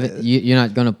They don't have it. You're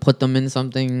not gonna put them in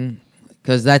something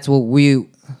because that's what we.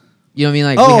 You know what I mean?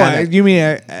 Like, we have you mean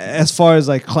as far as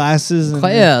like classes? And,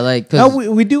 yeah, like no, because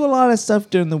we do a lot of stuff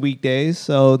during the weekdays.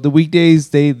 So the weekdays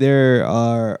they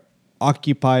are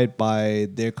occupied by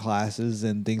their classes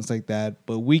and things like that.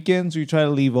 But weekends we try to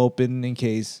leave open in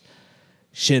case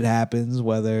shit happens,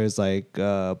 whether it's like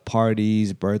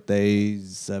parties,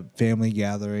 birthdays, family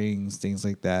gatherings, things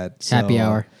like that. Happy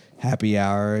hour. Happy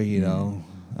hour, you know.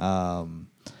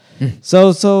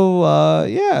 So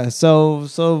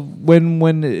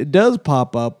when it does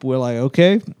pop up, we're like,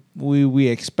 okay, we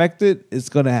expect it, it's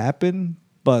gonna happen,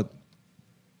 but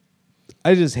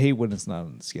I just hate when it's not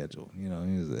on the schedule. You know,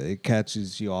 it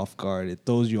catches you off guard, it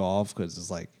throws you off because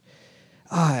it's like,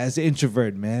 as an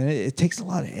introvert, man, it takes a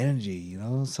lot of energy, you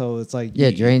know. So it's like,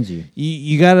 it drains you.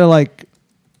 You gotta like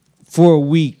for a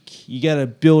week. You got to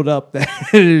build up that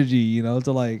energy, you know,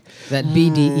 to like That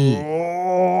BDE.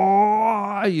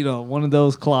 you know, one of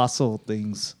those colossal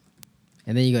things.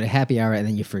 And then you go to happy hour and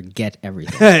then you forget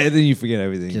everything. And then you forget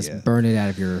everything. Just burn it out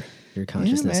of your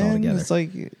consciousness man, altogether. It's like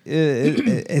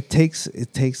it takes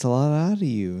a lot out of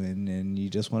you, and you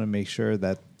just want to make sure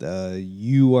that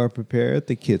you are prepared,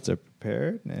 the kids are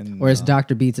prepared, and Or as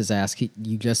Dr. Beats has asked,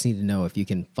 you just need to know if you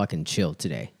can fucking chill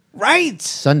today. right.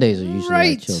 Sundays are usually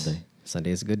Right. like chill day.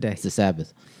 Sunday is a good day. It's the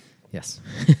Sabbath. Yes.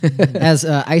 As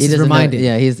Ice He is doesn't know- reminded,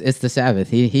 yeah, it's the Sabbath.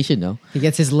 He should know. he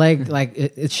gets his leg like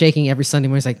it's shaking every Sunday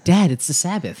morning. He's like, Dad, it's the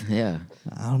Sabbath. Yeah.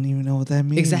 I don't even know what that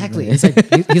means. Exactly. man. It's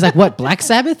like he's like, what? Black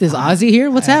Sabbath? Is Ozzy here?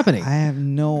 What's happening? I have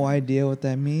no idea what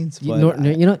that means. But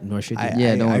Nor should you.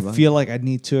 Yeah, don't worry I about feel like I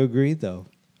need to agree though.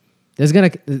 There's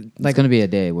gonna It's like gonna be a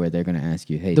day where they're gonna ask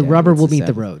you, "Hey, the Dad, rubber what's will meet the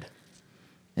Sabbath?" road.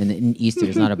 And in Easter,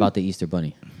 it's not about the Easter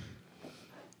bunny.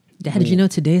 Dad, did you know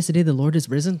today is the day the Lord is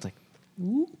risen? It's like,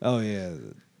 Oh yeah,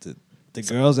 the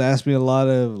girls ask me a lot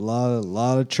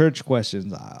of church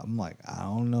questions. I'm like, I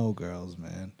don't know, girls,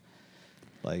 man.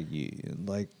 Like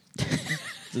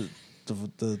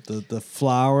the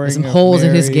flowering. There's some of holes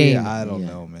in his Mary, game. I don't Yeah.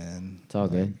 know, man. It's all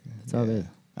good. It's all good.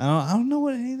 I don't know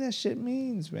what any of that shit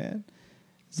means, man.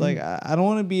 It's like I don't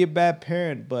want to be a bad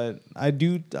parent, but I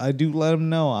do let them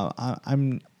know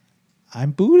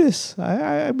I'm Buddhist.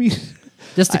 I mean.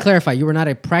 just to clarify, you are not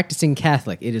a practicing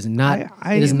Catholic. It is not.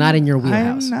 It is am- not in your I am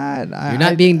wheelhouse. not. You're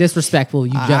not being disrespectful.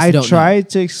 You just I don't. tried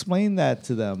to explain that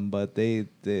to them, but they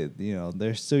you know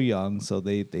they're still young, so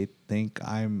they think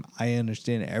I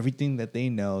understand everything that they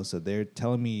know. So they're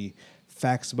telling me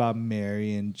facts about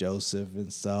Mary and Joseph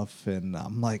and stuff, and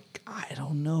I'm like, I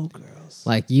don't know, girls.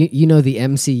 Like you know the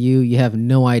MCU. You have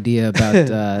no idea about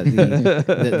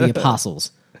the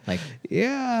apostles. Like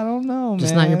Yeah, I don't know,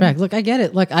 just man. not your bag. Look, I get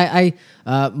it. Look,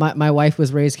 my wife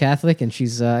was raised Catholic, and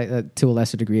she's to a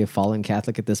lesser degree a fallen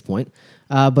Catholic at this point.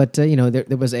 But you know,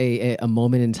 there was a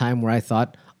moment in time where I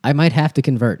thought I might have to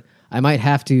convert. I might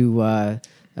have to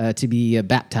be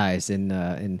baptized,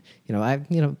 and you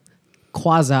know,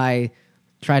 quasi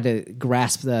try to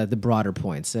grasp the broader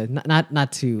points.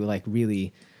 Not to like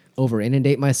really over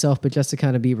inundate myself, but just to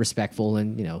kind of be respectful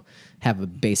and, you know, have a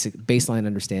basic baseline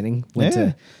understanding.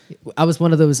 I was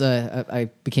one of those, I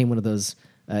became one of those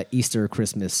Easter,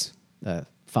 Christmas,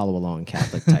 follow along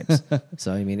Catholic types.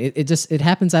 So, I mean, it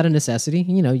happens out of necessity.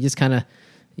 You know, you just kind of,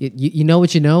 you know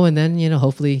what you know, and then, you know,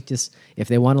 hopefully just if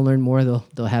they want to learn more,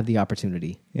 they'll have the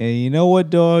opportunity. Yeah, you know what,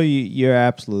 Doyle? You're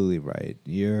absolutely right.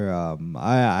 You're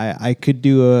I could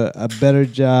do a better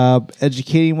job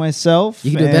educating myself.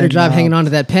 You can do a better job hanging on to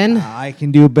that pen. I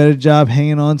can do a better job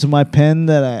hanging on to my pen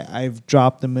that I've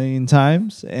dropped a million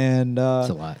times. And It's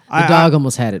a lot. The dog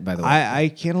almost had it, by the way. I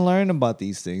can learn about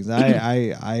these things.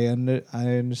 I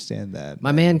understand that.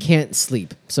 My man can't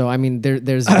sleep, so I mean,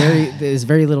 there's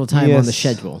very little time on the Yes.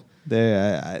 schedule.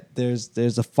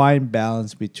 There's a fine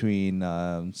balance between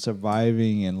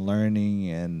surviving and learning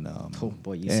and Oh,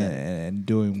 boy, you said it. and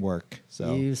doing work.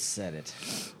 So You said it.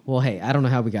 Well, hey, I don't know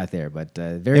how we got there, but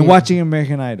very and watching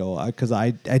American Idol because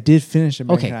I did finish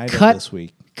American Okay, Idol this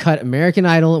week. cut American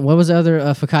Idol. What was the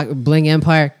other Bling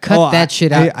Empire? Cut that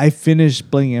shit out. I finished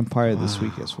Bling Empire this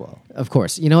week as well. Of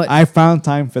course, you know what? I found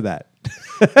time for that.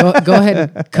 Go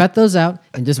ahead, and cut those out,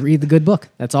 and just read the good book.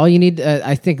 That's all you need.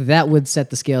 I think that would set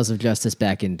the scales of justice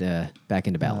back into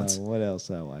balance. What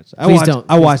else I watched? Please don't.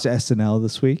 I watched SNL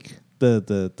this week.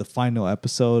 The final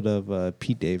episode of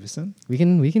Pete Davidson. We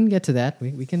can get to that.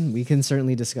 We can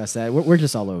certainly discuss that. We're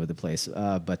just all over the place.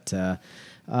 But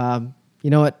you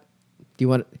know what? Do you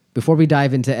want before we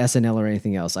dive into SNL or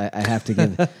anything else? I have to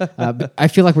give. I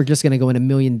feel like we're just going to go in a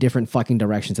million different fucking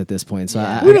directions at this point. So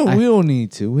We don't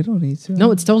need to. We don't need to.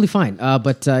 No, it's totally fine.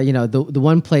 But you know, the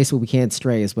one place where we can't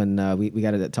stray is when we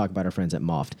got to talk about our friends at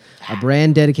Moft, a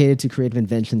brand dedicated to creative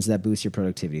inventions that boost your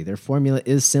productivity. Their formula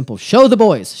is simple. Show the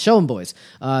boys. Show them, boys.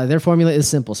 Their formula is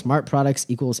simple. Smart products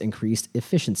equals increased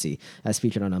efficiency. As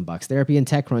featured on Unbox Therapy and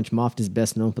TechCrunch, Moft is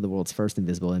best known for the world's first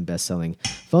invisible and best-selling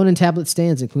phone and tablet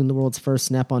stands, including the world's first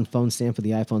Snap-on phone stand for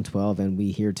the iPhone 12, and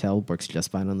we here tell works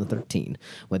just fine on the 13.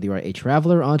 Whether you are a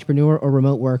traveler, entrepreneur, or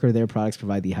remote worker, their products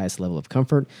provide the highest level of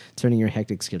comfort, turning your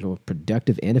hectic schedule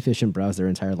productive and efficient. Browse their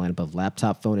entire lineup of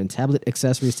laptop, phone, and tablet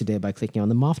accessories today by clicking on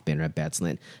the Moft banner at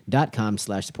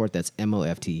batslant.com/support. That's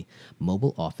MOFT,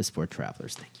 Mobile Office for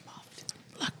Travelers. Thank you, Moft.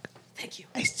 Look, thank you.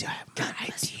 I still have my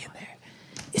ID in there.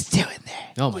 It's still in there.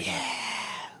 Oh my God.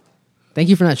 Thank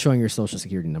you for not showing your social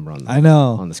security number on the, I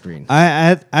know on the screen.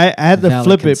 I had to Valid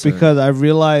flip concern. it because I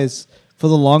realized for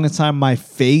the longest time my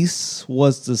face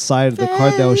was the side of the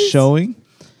card that was showing.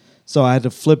 so I had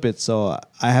to flip it. So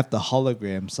I have the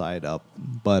hologram side up.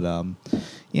 But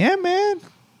yeah, man,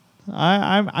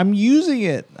 I'm using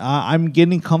it. I'm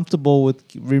getting comfortable with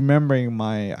remembering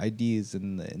my IDs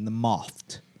in the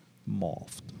Moft.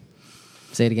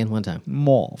 Say it again one time.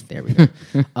 Moft. There we go.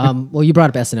 Well, you brought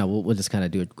up SNL. We'll just kind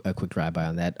of do a quick drive-by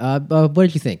on that. What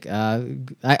did you think?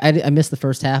 I missed the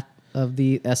first half of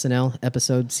the SNL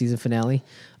episode season finale.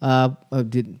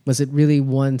 Was it really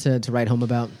one to write home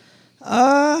about?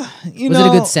 Was it a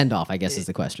good send-off, I guess is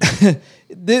the question.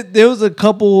 There was a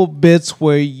couple bits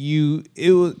where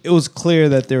it was clear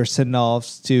that there were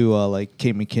send-offs to like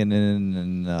Kate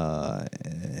McKinnon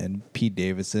and Pete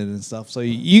Davidson and stuff. So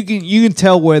you can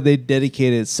tell where they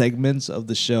dedicated segments of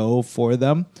the show for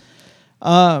them.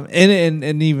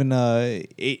 And even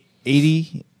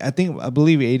 80, I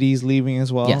believe 80 is leaving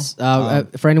as well. Yes.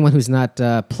 For anyone who's not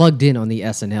plugged in on the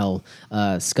SNL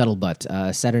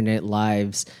scuttlebutt, Saturday Night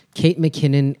Live's Kate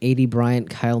McKinnon, 80 Bryant,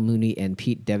 Kyle Mooney, and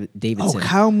Pete Davidson. Oh,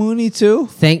 Kyle Mooney too?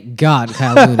 Thank God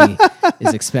Kyle Mooney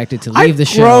is expected to leave the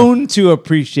show. I've grown to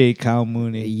appreciate Kyle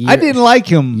Mooney. I didn't like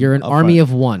him. You're an army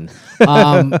of one.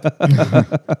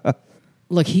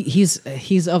 Look,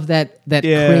 he's of that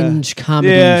cringe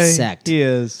comedy sect. He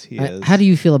is. How do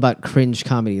you feel about cringe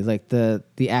comedy? Like the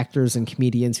actors and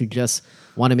comedians who just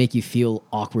want to make you feel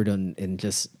awkward and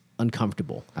just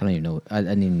uncomfortable. I don't even know. I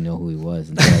didn't even know who he was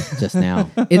until just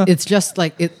now. It's just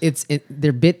like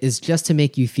their bit is just to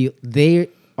make you feel they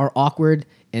are awkward,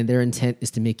 and their intent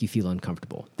is to make you feel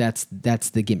uncomfortable. That's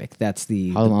the gimmick. That's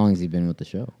the. How long has he been with the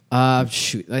show?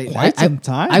 Shoot, Quite some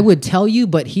time. I would tell you,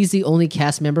 but he's the only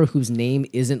cast member whose name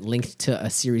isn't linked to a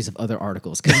series of other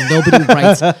articles because nobody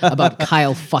writes about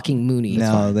Kyle fucking Mooney.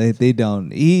 No, they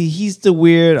don't. He's the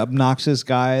weird, obnoxious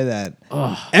guy that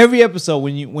every episode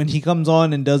when he comes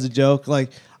on and does a joke,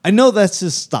 like I know that's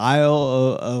his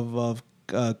style of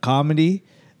comedy,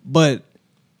 but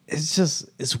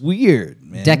it's weird,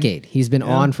 man. Decade. He's been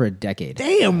on for a decade.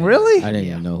 Damn, really? I didn't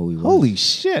even know who he was. Holy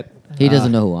shit. He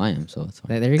doesn't know who I am, so it's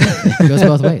fine. There you go. It goes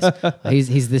both ways.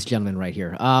 He's this gentleman right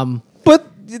here. But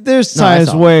there's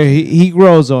times where he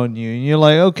grows on you, and you're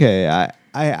like, okay,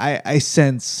 I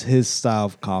sense his style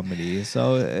of comedy,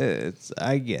 so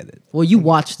I get it. Well, you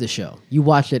watch the show. You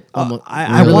watch it almost.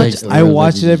 I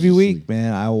watch it every week,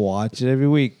 man. I watch it every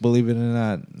week. Believe it or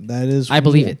not, I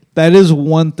believe it. That is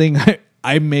one thing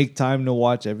I make time to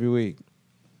watch every week.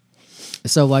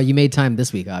 So you made time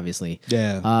this week, obviously.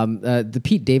 Yeah. The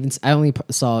Pete Davidson. I only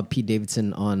saw Pete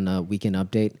Davidson on Weekend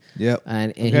Update. Yep.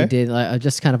 And he did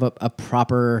just kind of a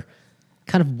proper,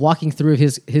 kind of walking through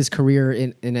his career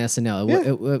in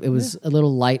SNL. It was a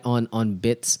little light on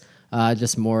bits,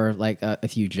 just more like a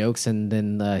few jokes, and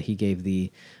then he gave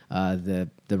the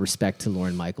respect to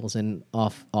Lorne Michaels, and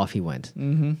off he went.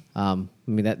 Mm-hmm. I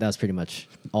mean that was pretty much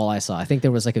all I saw. I think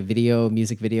there was like a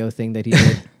music video thing that he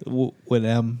did with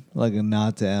M, like a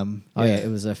nod to M. Oh yeah, it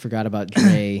was Forgot About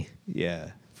Dre.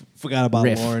 Yeah, forgot about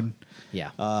riff. Lorne.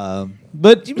 Yeah,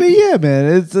 but yeah,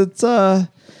 man, it's it's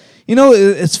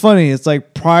funny. It's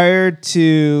like prior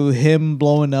to him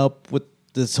blowing up with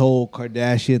this whole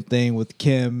Kardashian thing with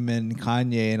Kim and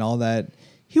Kanye and all that.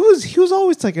 He was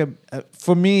always like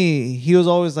for me, he was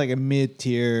always like a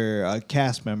mid-tier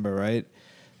cast member, right?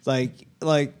 Like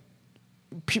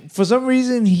for some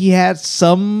reason he had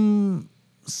some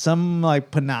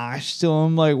like panache to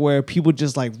him, like where people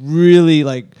just like really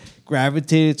like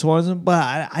gravitated towards him,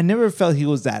 but I never felt he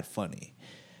was that funny.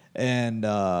 And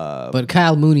but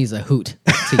Kyle Mooney's a hoot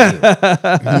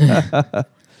to you.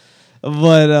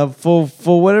 But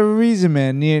for whatever reason,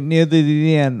 man, near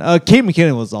the end, Kate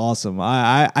McKinnon was awesome.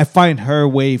 I find her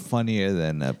way funnier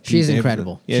than Pete she's Davidson.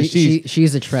 incredible. Yeah,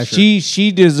 she's a treasure.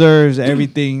 She deserves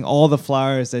everything, all the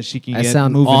flowers that she can I get.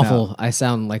 sound moving awful. out. I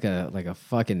sound like a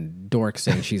fucking dork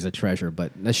saying she's a treasure,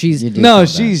 but she's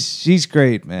she's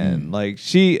great, man. Like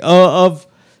she of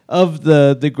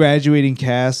the graduating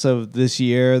cast of this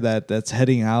year that's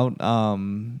heading out.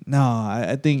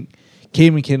 I think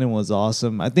Kate McKinnon was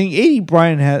awesome. I think 80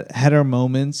 Bryant had her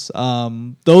moments.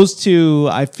 Those two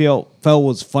I felt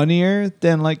was funnier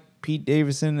than like Pete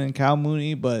Davidson and Kyle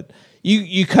Mooney, but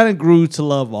you kind of grew to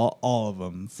love all of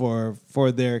them for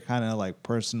their kind of like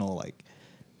personal like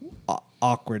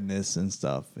awkwardness and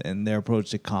stuff and their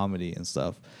approach to comedy and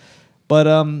stuff. But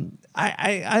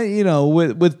I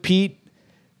with Pete,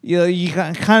 you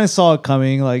kind of saw it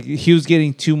coming. Like he was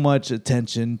getting too much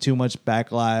attention, too much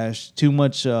backlash, too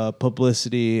much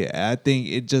publicity. I think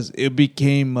it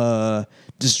became a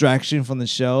distraction from the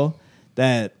show.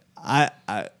 That I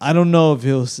don't know if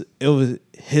it was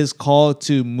his call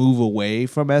to move away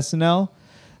from SNL,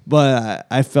 But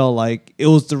I felt like it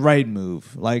was the right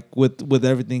move. Like with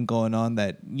everything going on,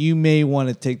 that you may want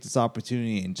to take this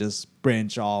opportunity and just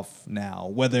branch off now,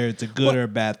 whether it's a good or a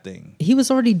bad thing. He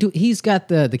was already he's got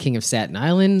the King of Staten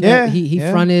Island. Yeah, he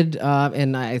yeah. fronted,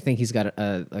 and I think he's got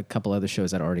a couple other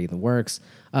shows that are already in the works.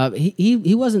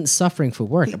 He wasn't suffering for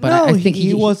work, but No, I think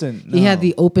he wasn't, He had no.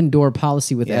 the open door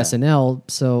policy with Yeah. SNL,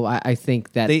 so I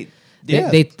think that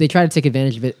Yeah. they try to take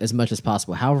advantage of it as much as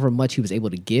possible. However much he was able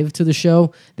to give to the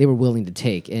show, they were willing to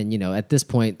take. And at this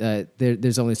point,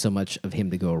 there's only so much of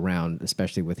him to go around,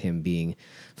 especially with him being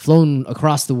flown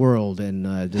across the world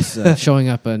and just showing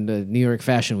up on the New York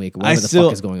Fashion Week, whatever the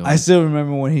fuck is going on. I still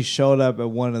remember when he showed up at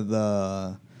one of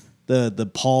the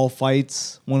Paul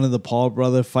fights, one of the Paul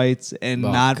brother fights, and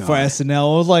Oh, not God. for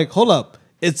SNL. I was like, hold up,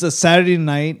 it's a Saturday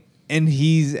night, and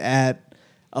he's at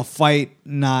a fight,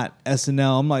 not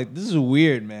SNL. I'm like, this is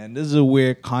weird, man. This is a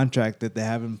weird contract that they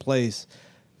have in place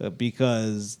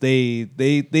because they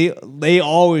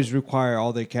always require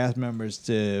all their cast members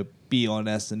to be on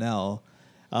SNL.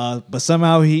 But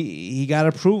somehow he got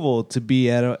approval to be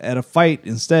at a fight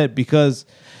instead because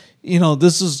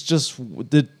this is just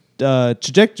the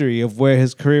trajectory of where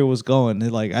his career was going.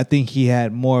 Like, I think he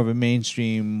had more of a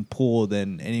mainstream pool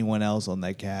than anyone else on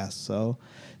that cast. So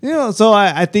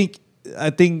I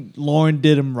think Lauren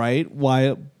did him right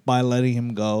by letting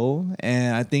him go,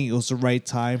 and I think it was the right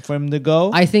time for him to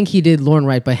go. I think he did Lauren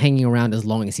right by hanging around as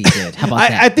long as he did. How about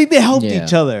that? I think they helped Yeah.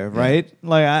 each other, right?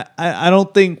 Like I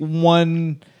don't think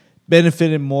one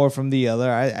benefited more from the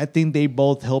other. I think they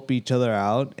both help each other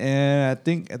out, and I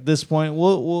think at this point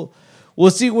we'll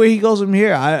see where he goes from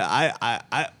here.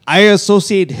 I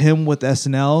associate him with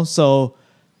SNL, so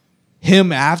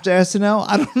him after SNL,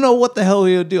 I don't know what the hell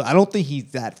he'll do. I don't think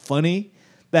he's that funny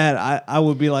that I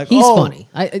would be like, He's oh, funny.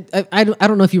 I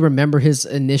don't know if you remember his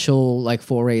initial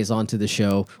forays onto the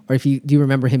show, or do you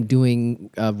remember him doing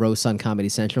roast on Comedy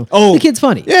Central? Oh, the kid's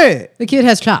funny. yeah. the kid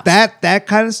has chops. that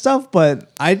kind of stuff.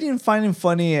 But I didn't find him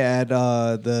funny at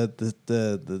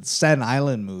the Staten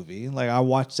Island movie. Like, I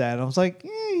watched that and I was like,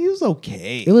 he was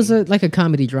okay. It was like a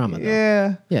comedy drama. Though.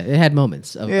 yeah. It had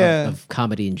moments of, Yeah. of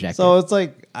comedy injected. So it's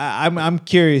like I'm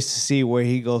curious to see where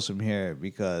he goes from here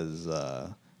because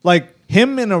like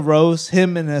him in a roast,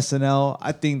 him in SNL,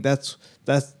 I think that's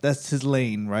his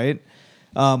lane, right?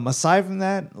 Aside from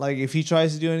that, like if he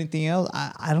tries to do anything else,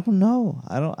 I don't know.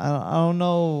 I don't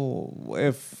know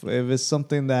if it's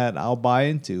something that I'll buy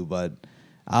into, but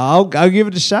I'll give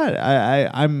it a shot.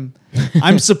 I'm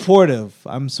supportive.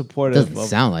 I'm supportive. Doesn't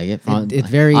sound like it. It's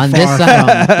very on far this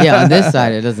side. Yeah, on this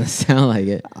side, it doesn't sound like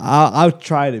it. I'll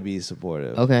try to be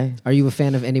supportive. Okay, Are you a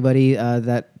fan of anybody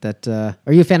are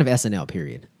you a fan of SNL?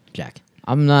 Period, Jack.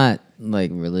 I'm not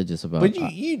like religious about. But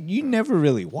you never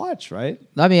really watch, right?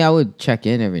 I mean, I would check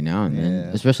in every now and then,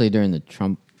 Yeah. especially during the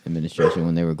Trump administration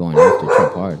when they were going after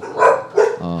Trump hard.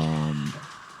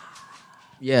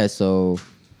 Yeah, so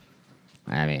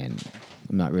I mean,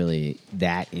 I'm not really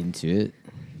that into it.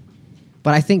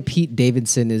 But I think Pete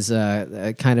Davidson is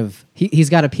kind of he's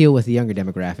got appeal with the younger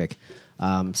demographic.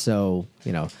 So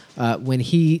when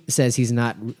he says he's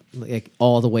not like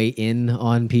all the way in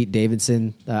on Pete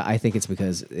Davidson, I think it's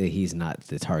because he's not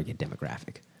the target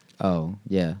demographic. Oh,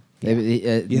 yeah.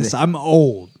 Yes, I'm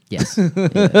old. Yes, you're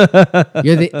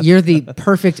the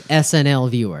perfect SNL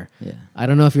viewer. Yeah. I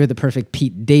don't know if you're the perfect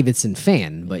Pete Davidson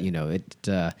fan, but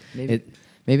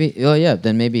Maybe. Oh, yeah.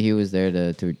 Then maybe he was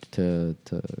there to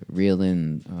reel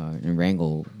in and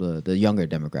wrangle the younger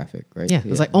demographic, right? Yeah,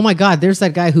 it's like, oh my God, there's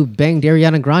that guy who banged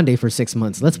Ariana Grande for 6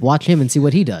 months. Let's watch him and see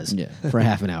what he does Yeah. for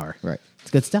half an hour. Right.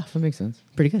 It's good stuff. That makes sense.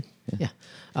 Pretty good. Yeah.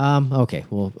 Okay.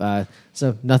 Well,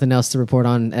 so nothing else to report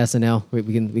on SNL.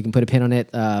 We can put a pin on it.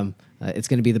 It's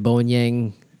going to be the Bowen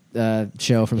Yang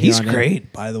show from here He's on in.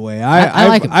 great, by the way. I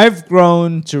like him. I've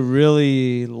grown to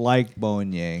really like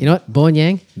Bowen Yang. You know what? Bowen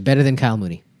Yang better than Kyle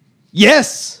Mooney.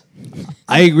 Yes,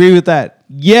 I agree with that.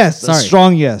 Yes, a Sorry.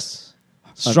 strong yes.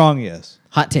 Strong yes.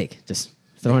 Hot take. Just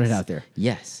throwing it out there.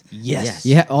 Yes. Yes.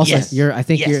 Yeah. Also,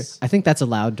 Yes. I think that's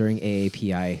allowed during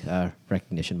AAPI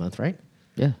recognition month, right?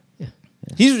 Yeah.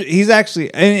 He's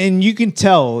actually, and you can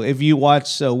tell if you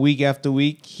watch week after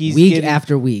week. He's Week getting,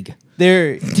 after week.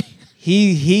 there.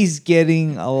 He's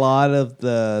getting a lot of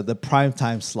the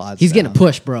primetime slots. He's getting a now.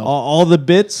 push, bro. All the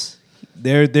bits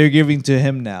they're giving to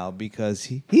him now because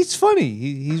he's funny.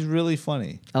 He's really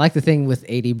funny. I like the thing with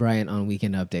A.D. Bryant on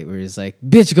Weekend Update where he's like,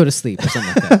 "Bitch, go to sleep" or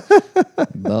something like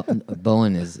that.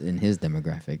 Bowen is in his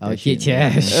demographic. Oh, That shit-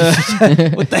 yeah.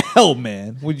 What the hell,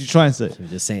 man? What you trying to say? I'm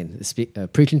just saying,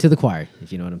 preaching to the choir,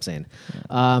 if you know what I'm saying.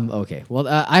 Okay, well,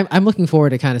 I'm looking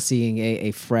forward to kind of seeing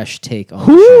a fresh take on the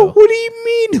Who? show. What do you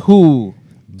mean? Who?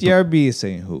 DRB is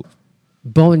saying who?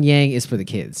 Bowen Yang is for the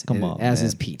kids. Come on, as man.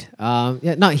 is Pete.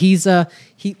 Yeah, no, he's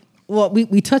he. Well,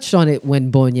 we touched on it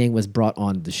when Bowen Yang was brought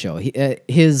on the show.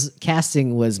 His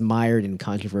casting was mired in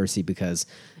controversy because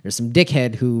there's some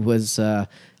dickhead who was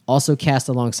also cast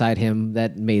alongside him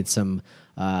that made some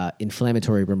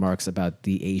inflammatory remarks about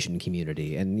the Asian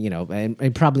community, and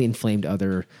and probably inflamed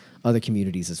other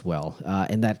communities as well,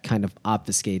 and that kind of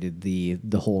obfuscated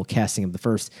the whole casting of the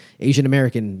first Asian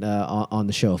American on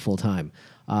the show full time.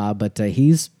 But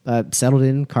he's settled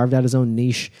in, carved out his own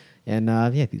niche, and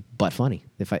yeah, he's butt funny,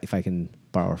 if I can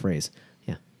borrow a phrase.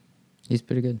 Yeah, He's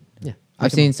pretty good. yeah.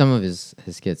 I've seen some of his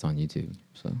skits on YouTube,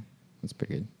 so it's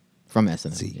pretty good. From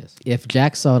SNL, yes. If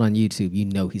Jack saw it on YouTube,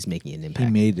 he's making an impact.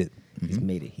 He made it. He's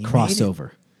made it. He Crossed made it.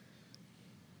 over.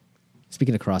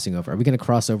 Speaking of crossing over, are we going to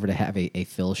cross over to have a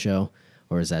Phil show,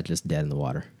 or is that just dead in the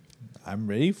water? I'm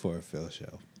ready for a Phil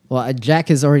show. Well, Jack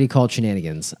has already called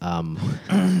shenanigans.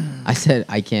 I said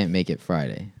I can't make it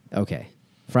Friday. Okay.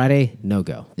 Friday, no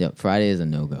go. Yep, Friday is a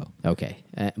no-go. Okay.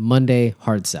 Monday,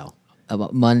 hard sell.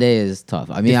 Monday is tough.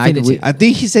 I mean, Definitive. I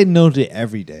think he said no to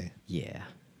every day. Yeah.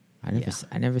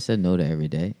 I never said no to every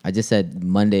day. I just said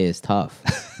Monday is tough.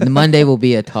 The Monday will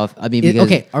be a tough. I mean, because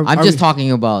okay, I'm are just we-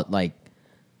 talking about like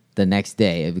the next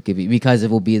day. It could be because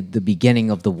it will be the beginning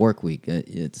of the work week.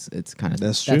 It's kind of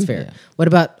That's true. That's fair. Yeah. What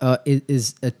about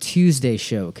is a Tuesday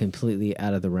show completely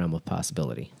out of the realm of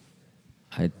possibility?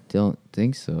 I don't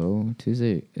think so.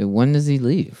 Tuesday. When does he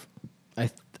leave?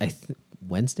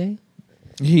 Wednesday?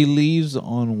 He leaves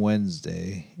on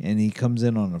Wednesday and he comes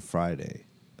in on a Friday.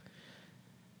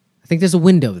 I think there's a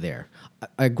window there.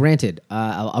 Granted,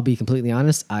 I'll be completely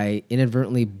honest. I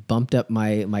inadvertently bumped up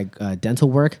my dental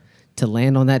work to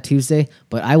land on that Tuesday,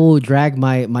 but I will drag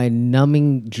my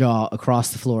numbing jaw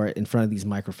across the floor in front of these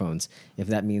microphones if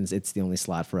that means it's the only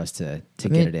slot for us to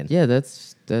get it in. Yeah,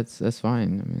 that's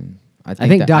fine. I mean, I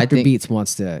think that- Dr. Beats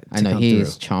wants to I know come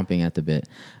he's through. chomping at the bit.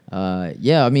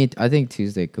 Yeah, I mean, I think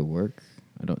Tuesday could work.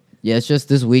 I don't. Yeah, it's just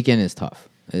this weekend is tough.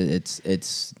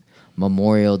 It's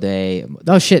Memorial Day.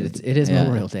 Oh shit! It is Yeah.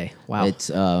 Memorial Day. Wow. It's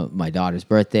my daughter's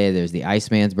birthday. There's the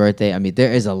Iceman's birthday. I mean,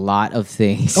 there is a lot of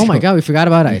things. Oh my God, we forgot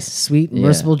about ice. Sweet, Yeah.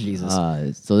 merciful Jesus.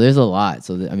 So there's a lot.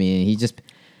 So I mean,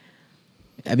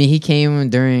 he came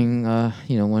during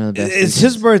one of the best. It's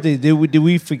his birthday. Did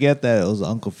we forget that it was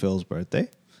Uncle Phil's birthday?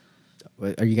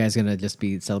 Are you guys gonna just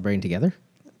be celebrating together?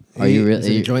 Are you Is it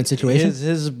a really? joint situation?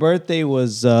 His birthday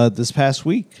was this past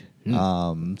week.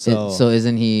 So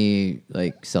isn't he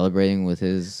like celebrating with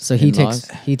his? So he in-laws?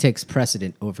 takes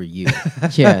precedent over you.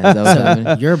 Yeah. Is that what's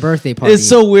happening? Your birthday party. It's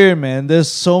so weird, man. There's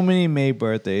so many May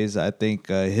birthdays. I think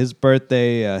his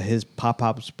birthday, his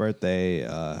Pop's birthday.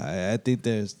 I think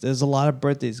there's a lot of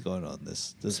birthdays going on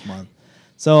this month.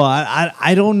 So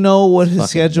I don't know what his Fucking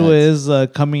schedule nuts.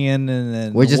 is coming in,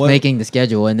 and We're just what, making the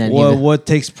schedule, and then what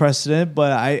takes precedent.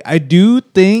 But I do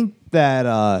think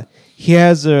that he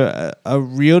has a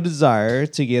real desire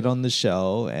to get on the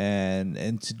show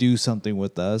and to do something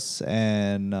with us,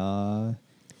 and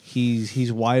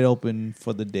he's wide open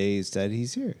for the days that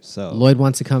he's here. So Lloyd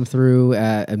wants to come through,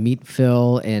 meet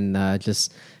Phil, and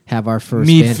just have our first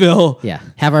Meet Phil. Yeah,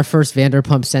 have our first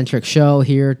Vanderpump centric show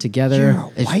here together.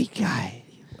 you're a white guy.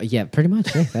 Yeah, pretty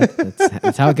much. Yeah,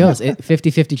 that's how it goes.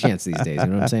 50-50 chance these days. You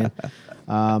know what I'm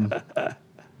saying?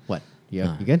 What? You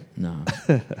good? no.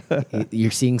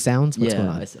 You're seeing sounds? What's Yeah, going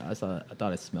on? I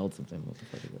thought I smelled something. What the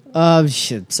fuck is that?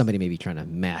 Shit, somebody may be trying to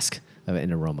mask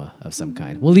an aroma of some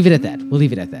kind. We'll leave it at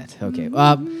that. Okay.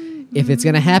 If it's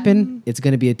gonna happen, it's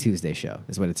gonna be a Tuesday show.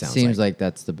 Is what it sounds Seems like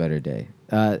that's the better day.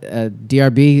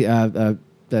 DRB,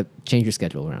 change your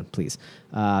schedule around, please.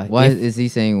 Why is he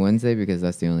saying Wednesday? Because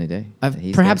that's the only day. that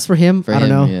he's Perhaps got? for him, I don't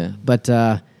know. Yeah. But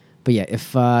yeah,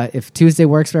 if Tuesday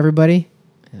works for everybody,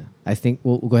 Yeah. I think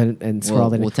we'll go ahead and scroll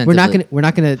that in. we'll We're not tentatively-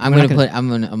 gonna. I'm we're gonna not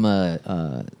I'm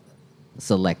gonna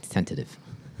select tentative.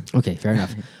 Okay, fair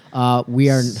enough. We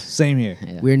are. Same here.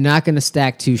 Yeah. We're not going to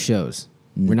stack two shows.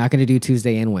 We're not going to do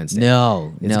Tuesday and Wednesday.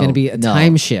 No, It's going to be a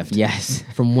time shift. Yes.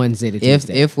 From Wednesday to If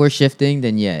Tuesday. we're shifting,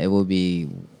 then yeah, it will be.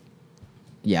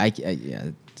 Yeah,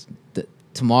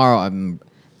 tomorrow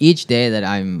each day that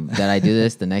I do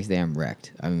this, the next day I'm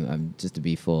wrecked. I'm just to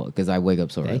be full because I wake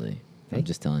up so Hey. early. Hey. I'm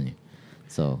just telling you.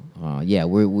 So yeah,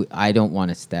 I don't want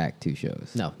to stack two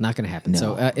shows. No, not going to happen. No.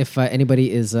 So if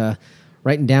anybody is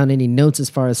writing down any notes as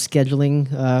far as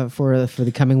scheduling for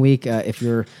the coming week, if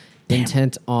you're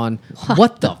intent on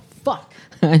what the fuck.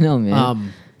 I know,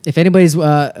 man. If anybody's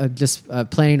just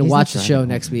planning to He's watch not the show driving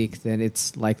next week, then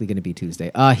it's likely going to be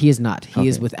Tuesday. He is not. He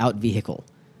is Okay. without vehicle,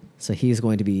 so he is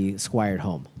going to be squired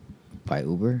home. by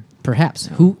Uber. Perhaps.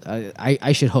 Who?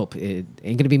 I should hope it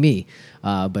ain't gonna be me.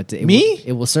 But it Me?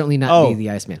 It will certainly not Oh. be the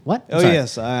Iceman. What? Oh Sorry.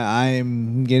 yes,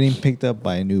 I'm getting picked up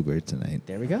by an Uber tonight.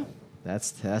 There we go.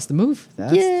 That's the move.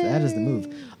 That is the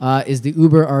move. Is the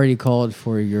Uber already called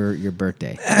for your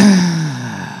birthday?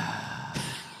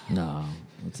 No,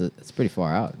 it's pretty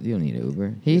far out. You don't need an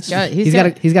Uber. He's got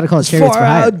to call it Chariots for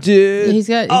Hire. dude. He's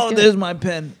got- there's my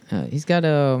pen. He's got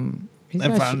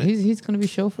I found it. He's gonna be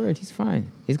chauffeured. He's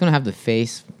fine. He's gonna have the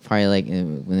face probably like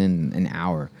within an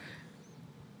hour.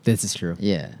 This is true.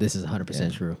 Yeah, This is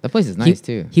 100% true. That place is nice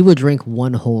too. He would drink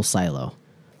one whole silo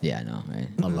Yeah, I know, right?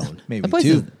 alone. Maybe That place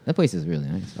two. is that place is really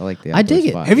nice. I like the. I dig outdoor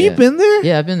it. spot. Have you Yeah. been there?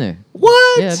 Yeah, I've been there.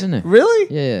 What? Yeah, I've been there.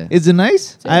 Really? Yeah, yeah. Is it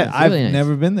nice? Yeah, it's I've really nice.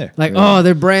 never been there. Like, Really? oh,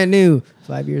 they're brand new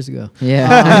 5 years ago. Yeah,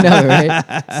 I know,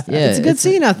 right? Yeah, It's a good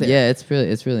scene out there. Yeah,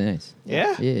 it's really nice.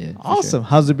 Yeah. Yeah, for Awesome. sure.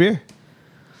 How's the beer?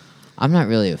 I'm not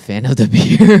really a fan of the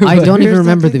beer. I but- don't even Beer's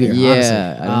remember not the beer. Yeah,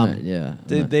 honestly. I don't know,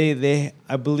 yeah. They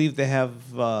I believe they have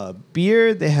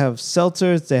beer. They have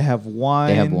seltzers. They have wine.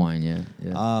 They have wine. Yeah,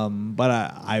 yeah. But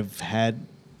I've had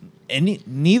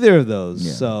neither of those.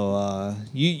 Yeah. So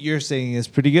you're saying it's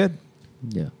pretty good.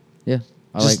 Yeah, yeah.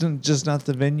 I like Just not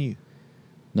the venue.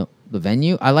 no the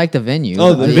venue. I like the venue.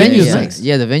 Oh, the Yeah, venue's yeah. nice.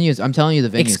 Yeah, the venue's. I'm telling you, the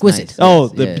venue's Exquisite. nice.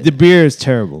 Oh, Yes, yeah. the beer is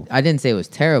terrible. I didn't say it was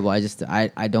terrible.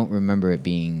 I don't remember it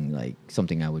being like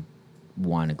something I would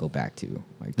want to go back to.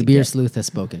 Like The to beer get- sleuth has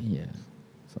spoken. Yeah.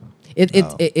 So.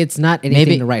 It's not anything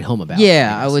Maybe- to write home about.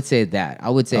 Yeah, I guess. would say that. I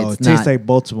would say Oh, it's it tastes not. like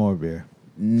Baltimore beer.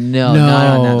 No,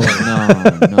 No.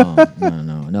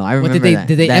 no. I remember What,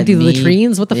 did they that empty the mead-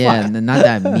 latrines? What the yeah, fuck? not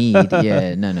that mead.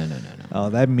 Yeah, no. Oh,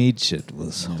 that mead shit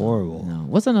was horrible. No.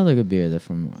 What's another good beer that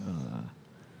from?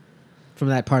 From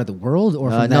that part of the world,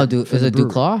 or from No, that, from is the it brewery?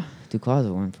 Duclaw? Duclaw's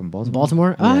the one from Baltimore.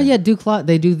 Baltimore? Ah, yeah, Duclaw.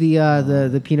 They do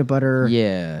the peanut butter.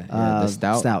 Yeah, the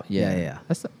stout. Stout. Yeah.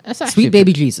 That's actually Sweet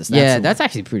baby Jesus. That's yeah, the that's one.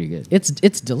 actually pretty good.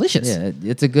 It's delicious. Yeah,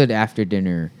 it's a good after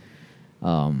dinner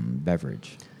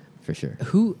beverage for sure.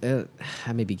 Who?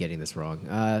 I may be getting this wrong.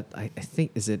 I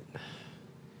think is it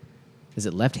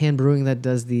Left Hand Brewing that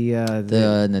does the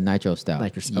The nitro stout.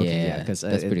 nitrous? Okay, yeah, because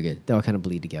that's pretty good. They all kind of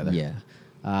bleed together. Yeah.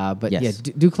 But Yes. yeah,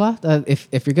 Duclaw.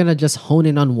 If you're gonna just hone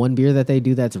in on one beer that they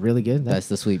do, that's really good. That's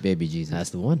the sweet baby Jesus.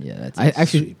 That's the one. Yeah, that's I it.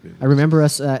 actually I remember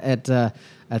us at the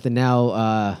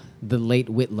now the late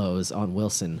Whitlow's on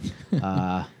Wilson.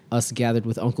 Us gathered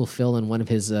with Uncle Phil on one of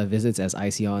his visits as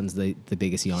Ice Yawns, the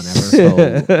biggest yawn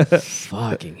ever.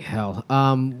 Fucking hell.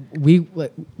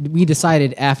 We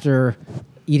decided after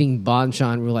eating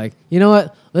banchan, we were like, you know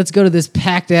what? Let's go to this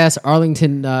packed ass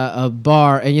Arlington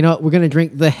bar, and you know what? We're gonna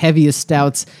drink the heaviest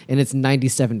stouts, and it's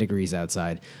 97 degrees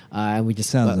outside. And we just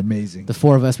Sounds amazing. The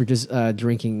four of us were just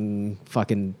drinking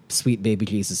fucking sweet baby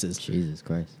Jesuses, Jesus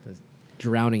Christ.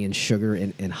 drowning in sugar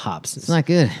and hops. It's not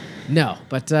good. No,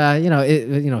 but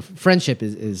friendship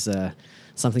is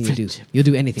something you do. You'll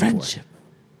do anything for.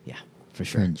 Yeah, for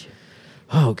sure. Friendship.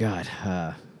 Oh God,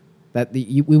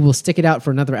 we will stick it out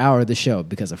for another hour of the show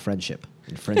because of friendship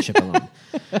and friendship alone.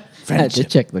 I had to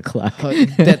check the clock.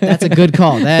 That's a good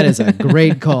call. That is a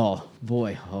great call,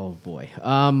 boy. Oh boy.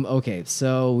 Okay,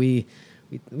 so we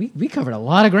covered a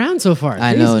lot of ground so far.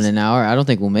 I know in Jesus. an hour. I don't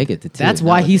think we'll make it to 2. That's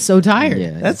why he's so tired.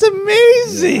 Yeah. That's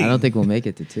amazing. I don't think we'll make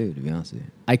it to 2, to be honest with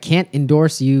you. I can't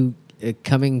endorse you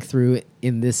coming through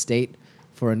in this state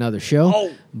for another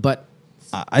show, but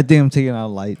I think I'm taking out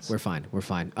lights. we're fine. We're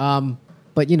fine.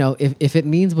 But if it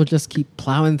means we'll just keep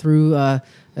plowing through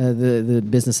the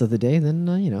business of the day, then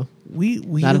we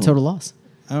not a don't- total loss.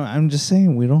 I'm just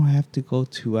saying we don't have to go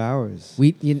 2 hours.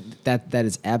 That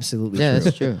is absolutely Yeah, true.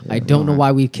 that's true. I Yeah, don't know why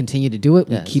not? why we continue to do it.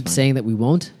 Yeah, We it's keep fine. saying that we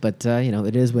won't, but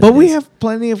it is what. But it we is. have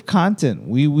plenty of content.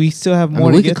 We still have I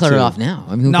more mean, to we get could cut to. it off now.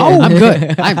 I mean, who No, cares? I'm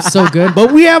good. I'm so good.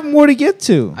 But we have more to get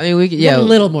to. I mean, we could. We Yeah, have a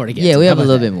little more to get Yeah, to. we How have a about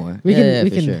little that? bit more. We Yeah, can- yeah, we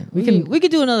for can- sure. we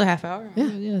can- do another half hour. Yeah.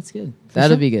 Yeah, that's good.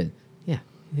 That'll sure. be good. Yeah,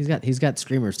 he's got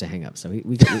screamers to hang up, so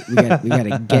we got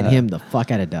to get him the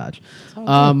fuck out of Dodge.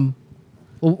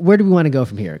 Well, where do we want to go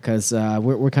from here? Because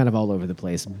we're kind of all over the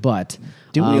place. But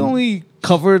Did we only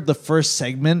cover the first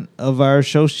segment of our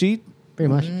show sheet?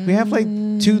 pretty much? We have like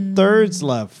 2/3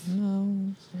 left.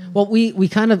 Well, we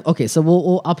kind of okay.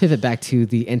 So I'll pivot back to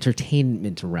the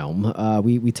entertainment realm.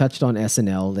 We touched on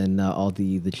SNL and all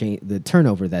the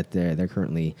turnover that they're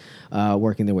currently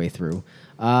working their way through.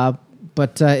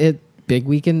 But big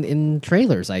weekend in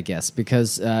trailers, I guess,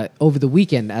 because over the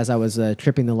weekend, as I was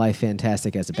tripping the life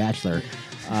fantastic as a bachelor,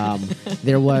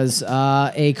 there was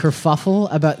a kerfuffle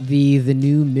about the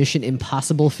new Mission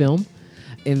Impossible film.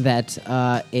 In that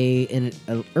an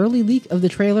early leak of the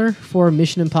trailer for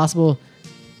Mission Impossible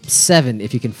 7,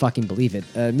 if you can fucking believe it,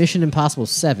 Mission Impossible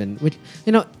 7, which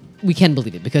we can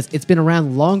believe it because it's been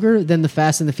around longer than the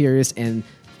Fast and the Furious, and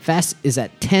Fast is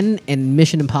at 10 and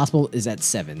Mission Impossible is at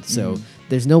 7. So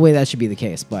there's no way that should be the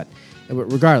case. But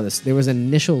regardless, there was an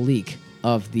initial leak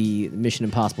of the Mission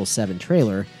Impossible 7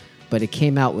 trailer, but it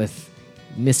came out with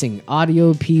missing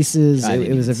audio pieces. I It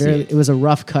didn't was a even see very, it. it was a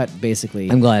rough cut, basically.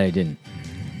 I'm glad I didn't.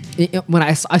 When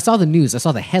I saw the news, I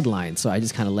saw the headline, so I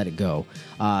just kind of let it go,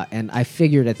 and I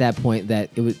figured at that point that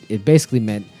it basically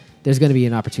meant there's going to be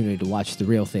an opportunity to watch the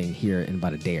real thing here in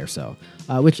about a day or so,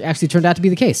 which actually turned out to be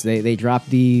the case. They dropped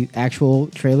the actual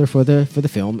trailer for the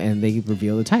film, and they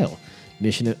revealed the title.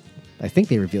 I think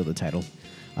they revealed the title.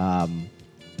 I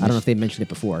don't know if they mentioned it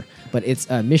before, but it's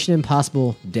Mission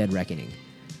Impossible: Dead Reckoning.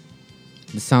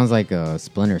 This sounds like a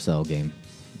Splinter Cell game.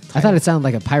 I thought it sounded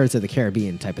like a Pirates of the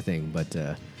Caribbean type of thing, but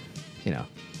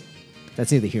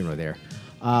that's neither here nor there.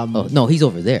 Oh no, he's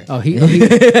over there. Oh, he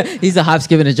He's a hop,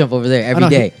 skip, and a jump over there every no,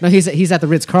 day. he's at the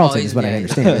Ritz Carlton, Oh, is what I yeah,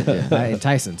 understand. In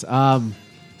Tyson's.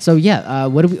 So yeah,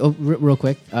 what do we? Real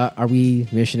quick, are we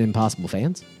Mission Impossible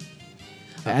fans?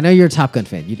 I know you're a Top Gun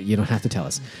fan. You don't have to tell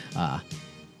us.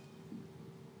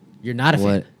 You're not a fan.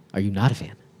 What? Are you not a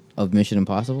fan? Of Mission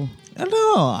Impossible? I don't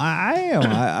know. I am.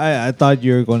 I thought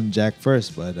you were going to Jack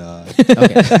first, but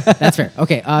Okay, that's fair.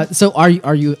 Okay, so are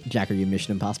you Jack? Are you a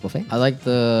Mission Impossible fan? I like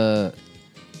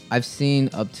I've seen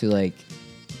up to like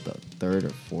the third or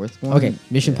fourth one. Okay,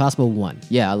 Mission Impossible 1.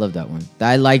 Yeah, I love that one.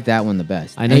 I like that one the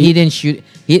best. I know And you- he didn't shoot.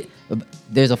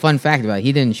 There's a fun fact about it.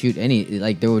 He didn't shoot any.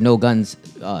 Like there were no guns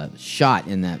shot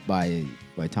in that by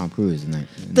Tom Cruise. In that.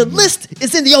 The list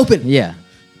is in the open. Yeah,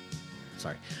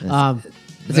 Sorry.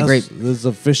 it's a great. This is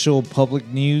official public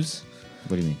news.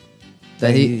 What do you mean?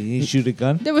 That That he shoot a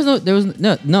gun. There was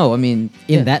no. I mean,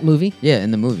 In yeah. that movie, Yeah,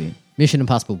 in the movie. Mission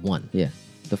Impossible 1. Yeah,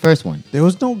 the first one. There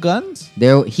was no guns.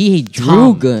 There he drew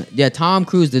Tom. gun. Yeah, Tom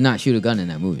Cruise did not shoot a gun in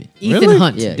that movie. Ethan Really?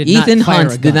 Hunt. Yeah, did Ethan not fire a Hunt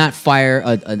gun. did not fire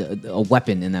a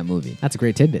weapon in that movie. That's a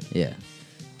great tidbit. Yeah.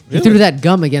 He threw that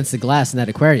gum against the glass in that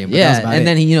aquarium. But that was Yeah, about and it.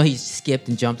 then he skipped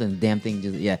and jumped and the damn thing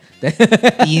just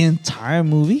The entire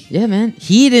movie. yeah, man.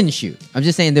 He didn't shoot. I'm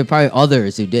just saying there are probably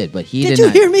others who did, but he Did did you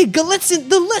not. hear me? Galitzin,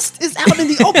 the list is out in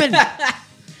the open.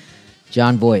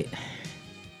 John Boyd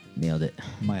nailed it.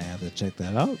 Might have to check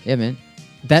that out. Yeah, man.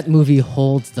 That movie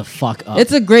holds the fuck up.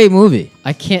 It's a great movie.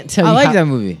 I can't tell I you. like how- that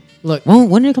movie. Look,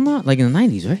 When did it come out? Like in the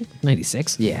 90s, right?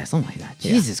 96. Yeah, something like that.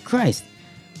 Yeah. Jesus Christ.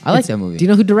 I like that movie. Do you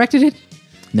know who directed it?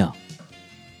 No.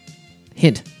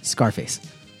 Hint: Scarface.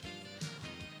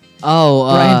 Oh,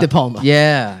 Brian De Palma.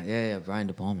 Yeah, Brian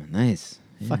De Palma. Nice.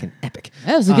 Yeah. Fucking epic.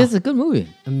 Yeah, it's a good movie.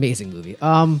 Amazing movie.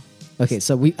 Okay,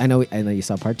 so I know you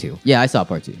saw part 2. Yeah, I saw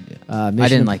part 2. Yeah. I Mission-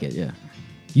 didn't like it. Yeah.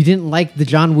 You didn't like the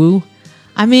John Woo?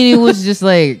 I mean, it was just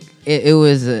like it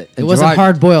was. It wasn't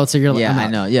hard boiled, so you're like, Yeah, I'm I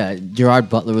out. know. Yeah, Gerard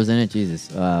Butler was in it. Jesus.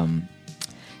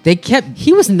 They kept.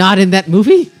 He was not in that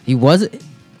movie. He was.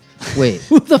 Wait,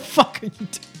 Who the fuck are you?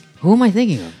 who am I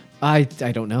thinking of? I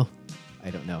don't know. I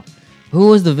don't know. Who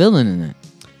was the villain in that?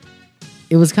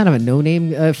 It was kind of a no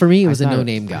name for me. It was a I thought- no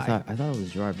name guy. I thought it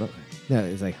was Gerard Butler. No,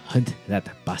 it was like hunt that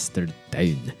bastard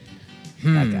down.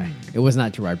 That guy. It was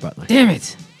not Gerard Butler. Damn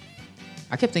it!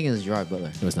 I kept thinking it was Gerard Butler.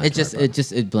 It was not It just. Gerard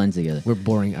It blends together. We're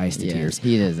boring ice to Yeah, tears.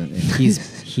 he doesn't. He's.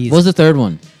 What was the third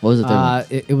one? What was the third one?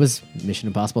 It was Mission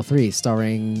Impossible 3,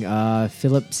 starring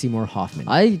Philip Seymour Hoffman.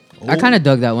 I kind of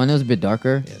dug that one. It was a bit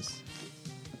darker. Yes.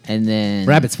 And then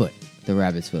Rabbit's Foot. The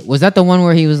Rabbit's Foot. Was that the one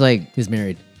where he was like? He's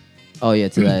married. Oh yeah,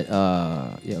 to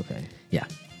that. Yeah, okay. Yeah.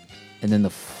 And then the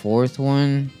fourth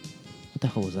one. What the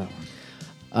hell was that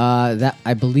one? That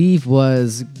I believe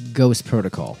was Ghost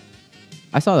Protocol.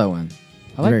 I saw that one.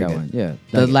 I like Very that good. one. Yeah.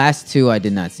 Like The it. last two I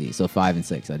did not see. So 5 and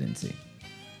 6 I didn't see.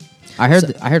 I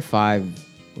heard. I heard 5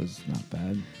 was not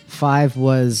bad. 5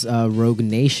 was Rogue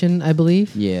Nation, I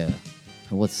believe. Yeah.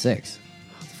 And what's 6?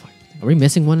 Are we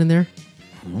missing one in there?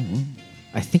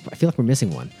 I feel like we're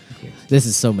missing one. This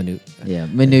is so minute. Yeah.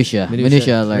 Minutia.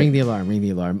 Minutia alert. Ring the alarm. Ring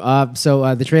the alarm.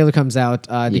 So the trailer comes out.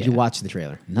 Did you Yeah. watch the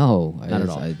trailer? No, Not at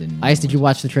all. I didn't. Ice, did you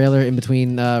watch the trailer in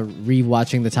between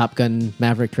re-watching the Top Gun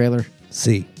Maverick trailer?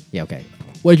 See, Yeah. Okay.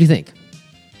 What did you think?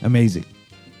 amazing.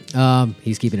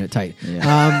 He's keeping it tight.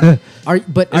 Yeah.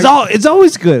 It's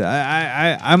always good.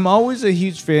 I'm always a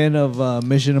huge fan of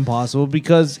Mission Impossible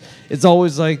because it's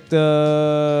always like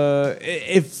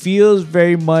it feels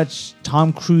very much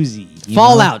Tom Cruisey. you know?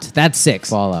 Fallout. That's 6.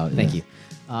 Fallout, Thank yeah. you.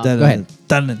 Dun, Go ahead.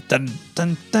 dun, dun, dun,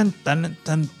 dun, dun, dun,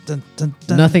 dun, dun,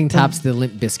 dun, Nothing dun. tops the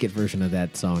Limp Bizkit version of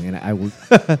that song, and I will.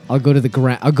 I'll go to the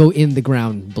ground. I'll go in the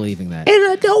ground believing that. And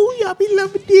I know y'all be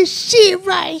loving this shit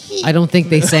right here. I don't think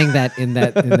they sang that in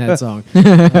that song.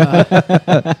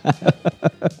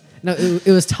 No, it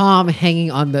was Tom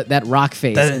hanging on that rock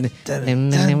face. Dun,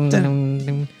 and dun,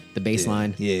 dun, the bass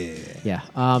line. Yeah. Yeah.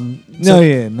 No,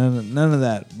 yeah, none of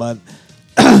that. But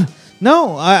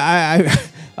no,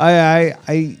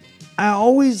 I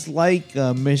always like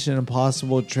Mission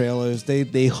Impossible trailers.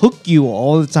 They hook you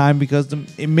all the time because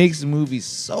it makes the movie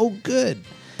so good.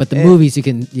 But the movies you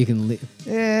can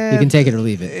Yeah, you can take it or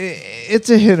leave it. It's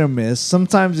a hit or miss.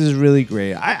 Sometimes it's really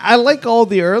great. I like all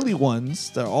the early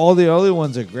ones. All the early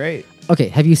ones are great. Okay,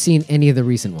 have you seen any of the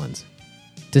recent ones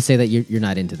to say that you're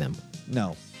not into them?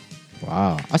 No.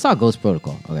 Wow. I saw Ghost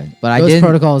Protocol. Okay. But I Ghost didn't.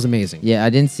 Protocol is amazing. Yeah, I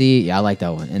didn't see. Yeah, I like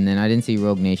that one. And then I didn't see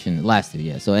Rogue Nation. Last two,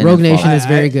 yeah. So and Rogue then Nation Fallout. is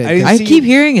very good. didn't I see- keep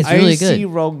hearing it's I really didn't see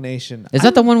good. Rogue Nation. Is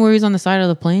that the one where he's on the side of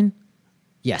the plane?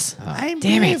 Yes. I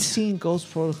Damn may it. have seen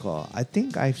Ghost Protocol. I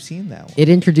think I've seen that one. It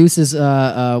introduces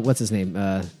what's his name?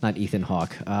 Not Ethan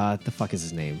Hawke. The fuck is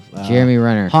his name? Jeremy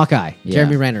Renner. Hawkeye. Yeah.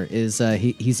 Jeremy Renner is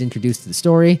he's introduced to the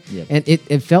story, Yep. and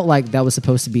it felt like that was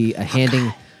supposed to be a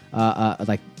handing,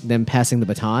 like them passing the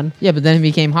baton. Yeah, but then he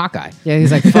became Hawkeye. Yeah,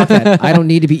 he's like, fuck that. I don't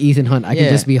need to be Ethan Hunt. I can Yeah.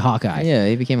 just be Hawkeye. Yeah,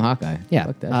 he became Hawkeye. Yeah.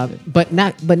 Fuck that shit.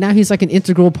 But now he's like an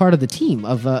integral part of the team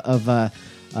of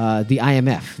the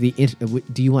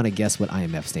IMF. Do you want to guess what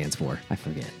IMF stands for? I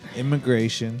forget.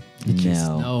 Immigration.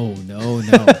 No. No.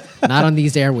 Not on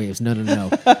these airwaves. No.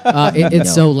 It's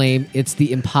No. so lame. It's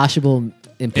the Impossible.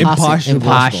 Impossible.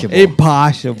 Impossible.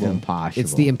 Impossible.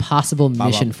 It's the Impossible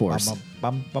Mission Force,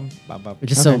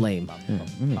 which is so lame.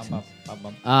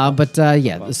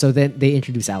 Yeah. So then they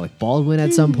introduce Alec Baldwin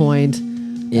at some point.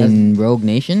 In Rogue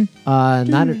Nation?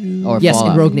 Not Or yes, in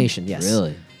Fallout? Rogue Nation. Yes.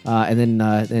 Really? And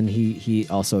then he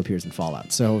also appears in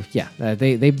Fallout. So yeah,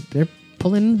 they're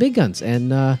pulling in big guns,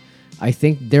 and I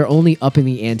think they're only up in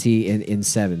the ante in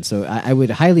 7. So I would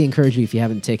highly encourage you, if you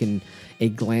haven't taken a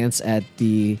glance at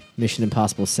the Mission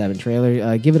Impossible 7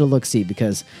 trailer, give it a look see,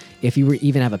 because if you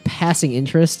even have a passing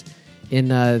interest in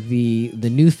the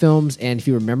new films, and if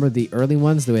you remember the early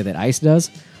ones the way that Ice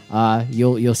does,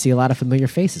 you'll see a lot of familiar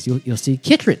faces. You'll see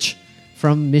Kittredge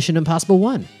from Mission Impossible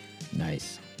 1.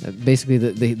 Nice. Basically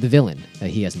the villain.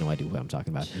 He has no idea what I'm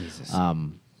talking about. Jesus.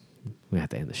 We have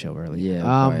to end the show early. Yeah, we'll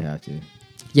probably have to.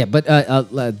 Yeah, but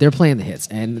they're playing the hits,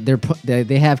 and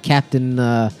they have Captain.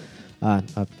 I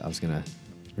was gonna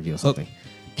reveal something.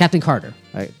 Captain Carter.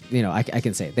 I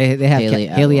can say it. They have Haley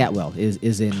Haley Atwell. Atwell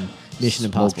is in Mission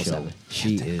Impossible Show. 7.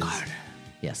 She is.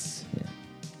 Yes. Yeah.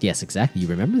 Yes, exactly. You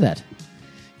remember that.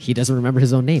 He doesn't remember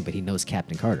his own name, but he knows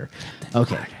Captain Carter.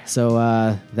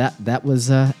 So that was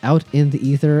out in the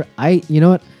ether. You know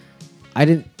what?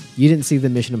 You didn't see the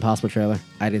Mission Impossible trailer.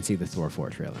 I didn't see the Thor 4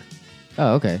 trailer.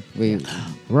 Oh, okay. We're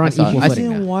We're on I saw equal it. I footing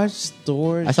didn't now. watch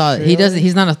Thor. I saw it. He doesn't.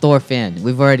 He's not a Thor fan.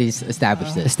 We've already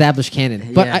established this. Established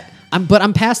canon, but Yeah.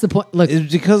 I'm past the point. Look,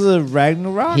 It's because of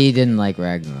Ragnarok. He didn't like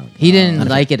Ragnarok. He didn't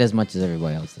like it as much as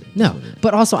everybody else did. no.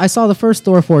 But also, I saw the first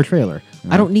Thor 4 trailer.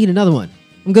 I don't need another one.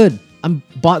 I'm good. I'm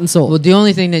bought and sold. Well, the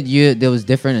only thing that was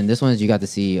different in this one is you got to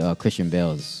see Christian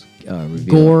Bale's reveal.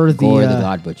 Gore the, Gore the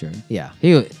God Butcher. yeah.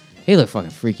 He looked fucking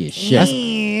freaky as shit.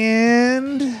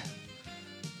 And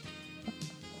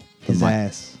his mic.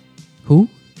 ass. Who?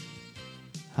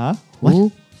 Huh?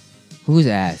 Who? Whose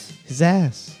ass? His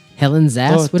ass. Helen's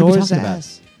ass? What are we talking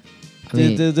about? I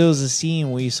mean, There was a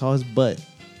scene where you saw his butt.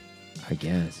 I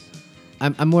guess.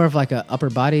 I'm more of like a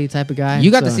upper body type of guy. You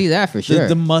got to so- see that for sure.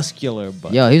 The muscular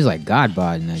butt. Yo, he was like God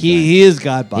bod in that. He is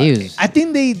God bod. He was- I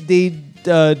think they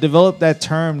developed that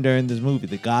term during this movie,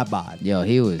 the God bod. Yo,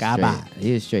 he was God straight. bod.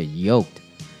 He was straight yoked.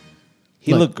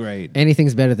 He Look, looked great.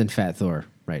 Anything's better than Fat Thor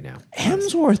right now.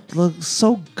 Hemsworth looks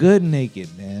so good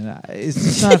naked, man. It's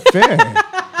just not fair.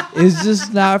 It's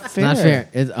just not fair. Not fair.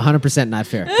 It's 100% not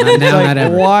fair. Not It's now, like, not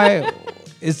ever. why?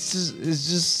 It's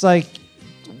just like,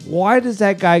 why does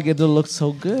that guy get to look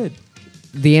so good?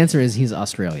 The answer is he's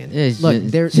Australian. It's Look,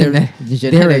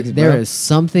 genetics, there bro. is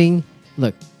something.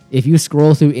 Look, if you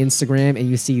scroll through Instagram and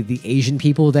you see the Asian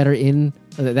people that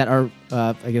are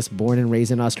I guess born and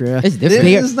raised in Australia, It's different.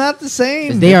 They are, It's not the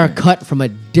same. they are cut from a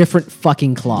different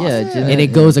fucking cloth. Yeah, and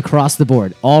it goes across the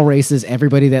board. All races,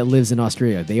 everybody that lives in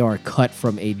Australia, they are cut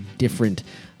from a different.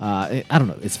 I don't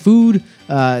know. It's food,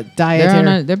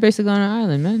 diet. They're basically on an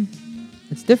island, man.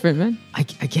 It's different, man. I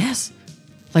guess.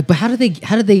 Like, but how do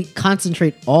they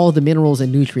concentrate all the minerals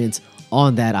and nutrients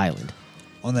on that island?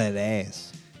 On that ass.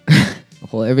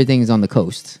 Well, everything's on the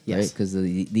coast, right? Yes. Because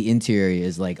the interior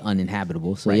is like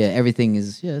uninhabitable. So Right. yeah, everything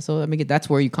is So I mean, that's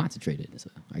where you concentrate it. So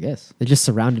I guess. They're just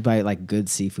surrounded by like good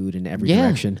seafood in every Yeah.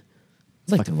 direction.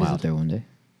 I'd like to fucking visit wild. there one day.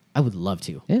 I would love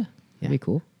to, Yeah, that'd be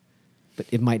cool. but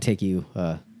it might take you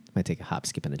Might take a hop,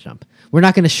 skip, and a jump. We're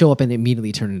not going to show up and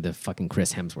immediately turn into fucking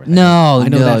Chris Hemsworth. No, I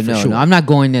know no, that for no, sure. no. I'm not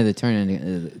going there to turn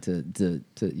into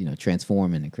to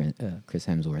transform into Chris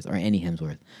Hemsworth or any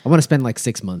Hemsworth. I want to spend like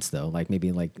 6 months though, like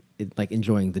maybe like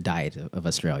enjoying the diet of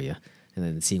Australia, and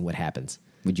then seeing what happens.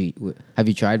 Have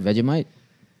you tried Vegemite?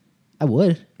 I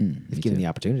would me if given too. the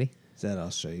opportunity. Is that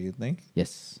Australia, you think?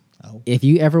 Yes. Oh. If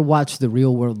you ever watch The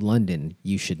Real World London,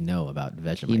 you should know about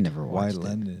Vegemite. He never Why watched it.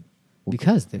 London?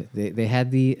 Because they had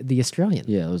the Australian.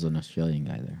 Yeah, there was an Australian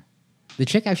guy there. The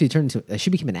chick actually turned into she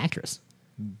became an actress.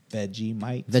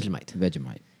 Vegemite.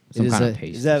 Vegemite. It Some is kind a- of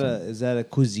paste. Is that a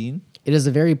cuisine? It is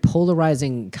a very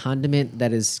polarizing condiment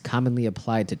that is commonly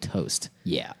applied to toast.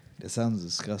 Yeah. That sounds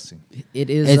disgusting. It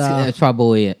is It's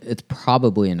probably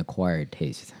an acquired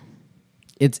taste.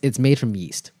 it's made from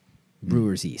yeast,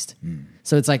 brewer's yeast.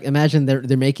 So it's like imagine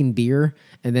they're making beer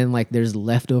and then like there's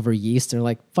leftover yeast. They're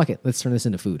like, fuck it, let's turn this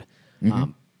into food.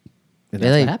 And that's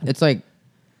what happened. It's like,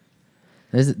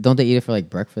 don't they eat it for like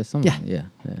breakfast? Something. Yeah.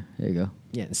 Yeah. There you go.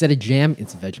 Yeah, instead of jam,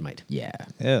 it's Vegemite. Yeah.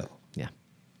 Ew. Yeah,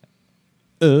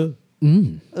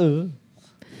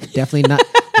 It's definitely not.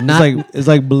 Not.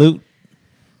 like balut.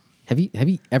 Have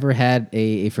you ever had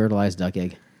a fertilized duck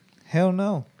egg? Hell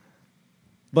no.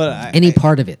 But Any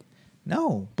part of it?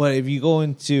 No, but if you go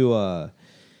into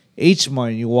H Mart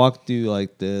and you walk through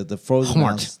like the frozen Hmart.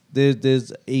 aisles,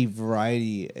 there's a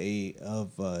variety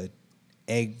of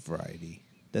egg variety.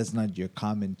 That's not your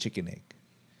common chicken egg.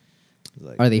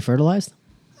 Like, Are they fertilized?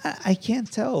 I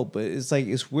can't tell, but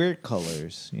it's weird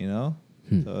colors, you know.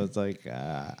 So it's like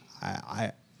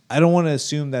I don't want to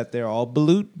assume that they're all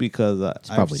balut because I've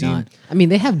probably seen, not. I mean,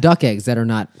 they have duck eggs that are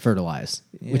not fertilized,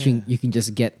 which Yeah. you can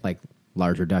just get like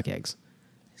larger duck eggs.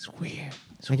 It's weird.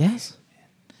 I guess.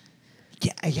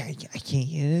 Yeah, I can't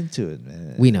get into it,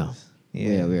 man. We know.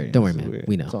 Yeah, weird. Don't worry, it's man. weird.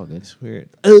 We know. It's all good. It's weird.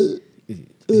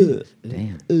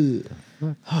 Damn.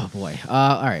 Oh boy.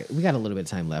 All right, we got a little bit of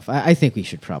time left. I think we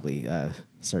should probably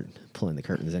start pulling the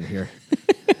curtains in here.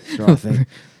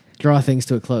 Draw things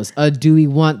to a close. Do we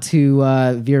want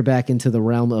to veer back into the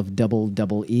realm of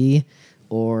double E,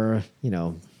 or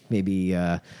maybe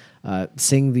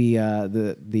sing the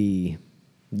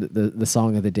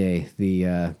song of the day,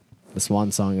 the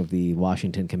swan song of the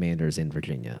Washington Commanders in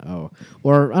Virginia? Oh,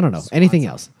 or I don't know, anything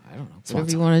else. I don't know. Swan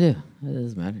Whatever you song. want to do. It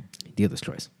doesn't matter. Dealer's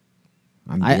choice.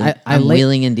 I'm, I- dealing- I I'm lay-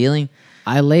 wheeling and dealing.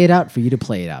 I lay it out for you to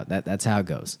play it out. That's how it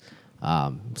goes.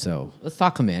 So Let's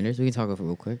talk Commanders. We can talk over it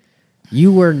real quick.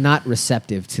 you were not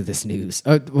receptive to this news.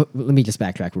 Let me just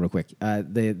backtrack real quick.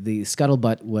 The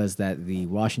scuttlebutt was that the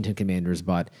Washington Commanders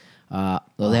bought. Well,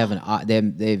 they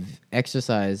have they've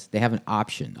exercised. They have an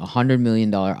option, $100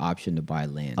 million option to buy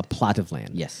land. a plot of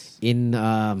land. Yes. In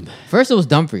First, it was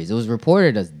Dumfries. It was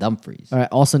reported as Dumfries.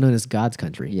 also known as God's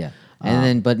country. Yeah,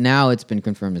 and but now it's been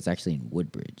confirmed it's actually in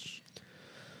Woodbridge.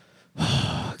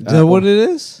 Is that what it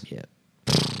is? Yeah.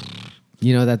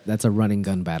 You know that's a running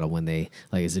gun battle when they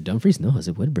like, is it Dumfries? No, is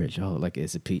it Woodbridge? Oh, like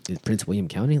is it Prince William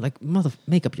County? Like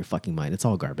make up your fucking mind. It's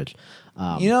all garbage.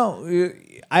 You know,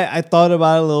 I thought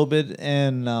about it a little bit,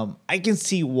 and I can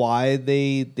see why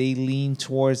they lean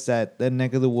towards that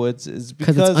neck of the woods is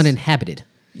Because it's uninhabited.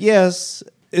 yes,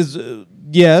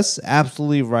 yes,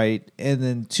 absolutely right. And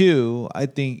then two, I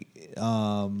think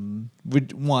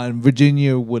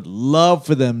Virginia would love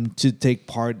for them to take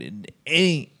part in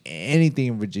anything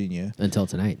in Virginia. Until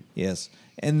tonight. Yes,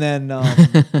 and then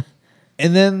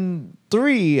and then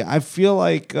three, I feel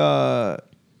like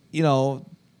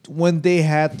when they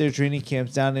had their training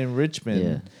camps down in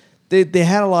Richmond, they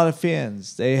had a lot of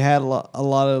fans. They had a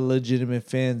lot of legitimate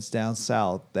fans down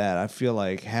south. That I feel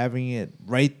like having it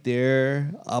right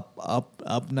there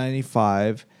up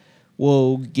 95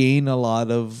 will gain a lot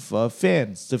of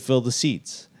fans to fill the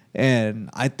seats. And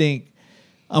I think,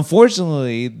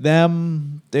 unfortunately, they're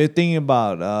thinking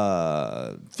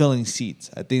about filling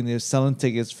seats. I think they're selling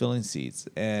tickets, filling seats,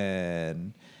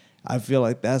 and I feel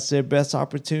like that's their best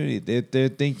opportunity. They're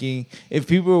thinking if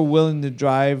people are willing to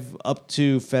drive up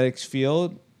to FedEx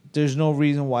Field, there's no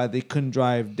reason why they couldn't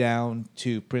drive down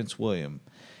to Prince William.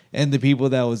 And the people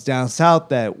that was down south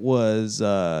that was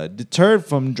deterred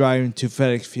from driving to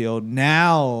FedEx Field,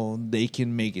 now they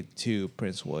can make it to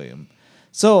Prince William.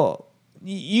 So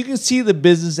you can see the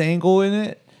business angle in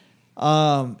it.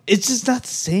 It's just not the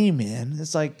same, man.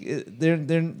 It's like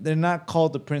they're not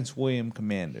called the Prince William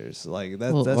Commanders. Like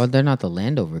that's Well, they're not the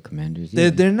Landover Commanders.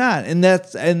 Either. they're not, and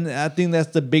I think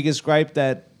that's the biggest gripe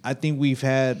that I think we've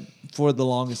had for the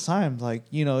longest time. Like,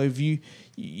 if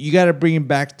you got to bring it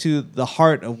back to the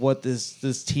heart of what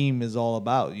this team is all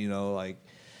about. Like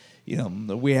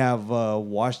We have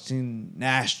Washington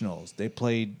Nationals. They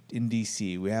played in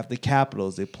D.C. We have the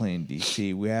Capitals. They play in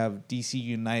D.C. We have D.C.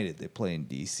 United. They play in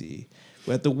D.C.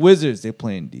 We have the Wizards. They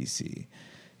play in D.C.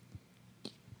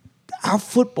 Our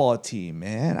football team,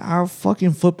 man, our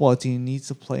fucking football team needs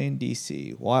to play in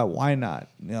D.C. Why not?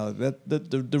 That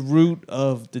the root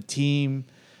of the team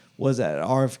was at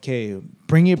RFK.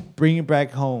 Bring it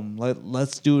back home.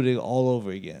 Let's do it all over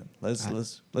again.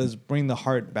 Let's bring the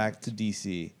heart back to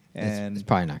D.C. And It's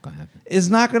probably not gonna happen. it's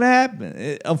not gonna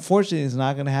happen. Unfortunately, it's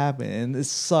not gonna happen, and it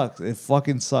sucks. It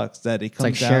fucking sucks that it It's comes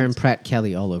like down Sharon to- Pratt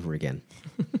Kelly all over again.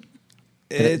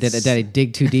 It's- Did I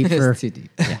dig too deep for It's too deep.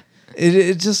 Yeah.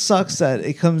 It just sucks that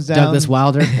it comes down. Douglas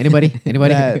Wilder? Anybody?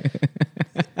 that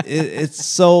it's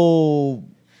so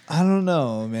I don't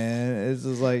know, man. It's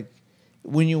just like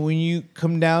when you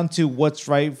come down to what's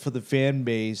right for the fan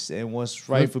base and what's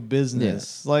right for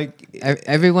business, like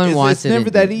Everyone it's- wants it's it. never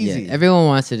in that D- easy. Yeah, everyone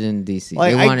wants it in DC.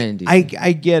 Like They want it in DC.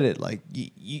 I get it. Like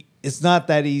it's not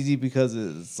that easy because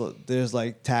there's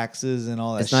like taxes and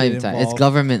all that. it's not shit even time. involved. It's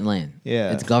government land.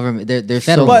 Yeah. it's government. They're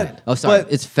Federal so. land. Oh, sorry.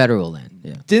 But- It's federal land.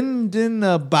 Yeah. Didn't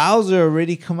Bowser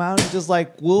already come out and just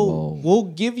like Whoa. we'll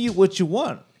give you what you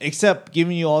want, except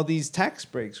giving you all these tax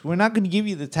breaks. We're not going to give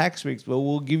you the tax breaks, but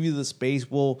we'll give you the space.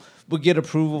 We'll get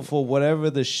approval for whatever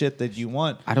the shit that you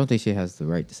want. I don't think she has the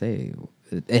right to say.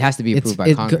 It has to be It's- approved by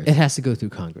it, Congress. it has to go through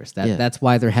Congress. Yeah. That's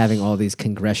why they're having all these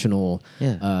congressional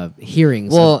Yeah.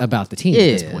 hearings about the team yeah,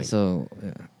 at this point. So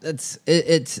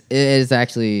it is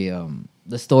actually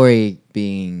the story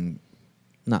being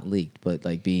not leaked, but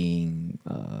like being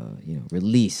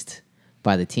released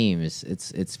by the team is it's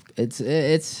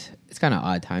kind of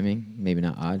odd timing. Maybe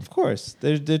not odd. Of course,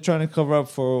 they're trying to cover up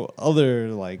for other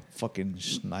like fucking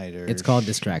Schneider. It's called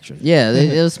distraction. Yeah,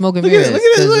 it was smoking Look mirrors. at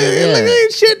this! Look at yeah.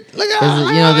 this shit! Look at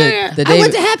 'Cause, the I day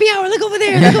went to happy hour. Look over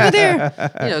there. Look over there.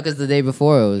 because the day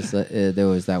before it was there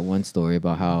was that one story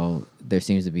about how there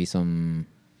seems to be some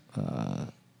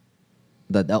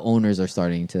that the owners are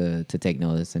starting to take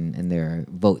notice and there are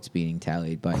votes being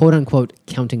tallied by Quote unquote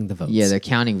counting the votes. yeah, they're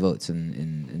counting votes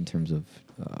in terms of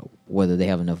whether they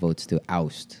have enough votes to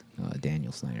oust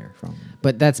Daniel Snyder from.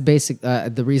 But that's basic.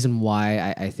 The reason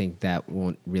why I think that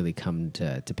won't really come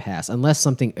to pass unless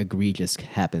something egregious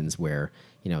happens where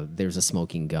there's a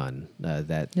smoking gun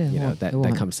that it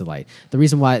won't. comes to light. The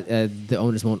reason why the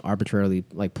owners won't arbitrarily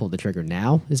like pull the trigger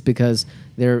now is because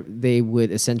they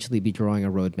would essentially be drawing a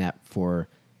roadmap for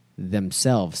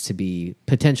themselves to be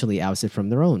potentially ousted from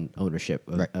their own ownership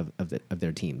of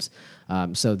their teams.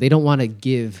 So they don't want to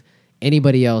give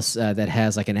anybody else that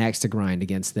has like an axe to grind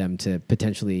against them to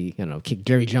potentially kick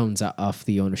Jerry Jones off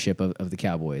the ownership of the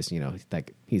Cowboys.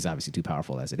 Like he's obviously too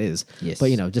powerful as it is. Yes. But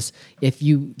just if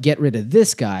you get rid of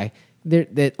this guy,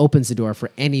 that opens the door for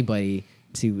anybody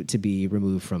to be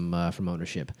removed from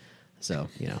ownership. So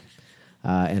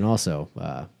and also.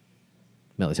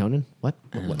 Melatonin? What?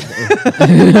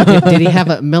 Did he have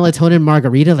a melatonin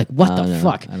margarita? Like what the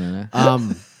fuck? I don't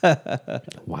know.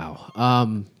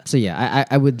 Wow. So yeah,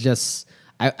 I would just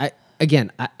I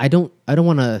don't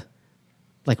want to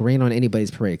like rain on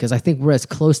anybody's parade because I think we're as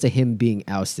close to him being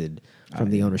ousted from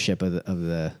the ownership of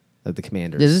the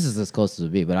Commanders. Yeah, this is as close as it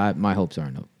would be, but my hopes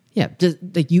aren't up. Yeah, just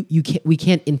like we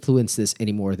can't influence this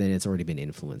any more than it's already been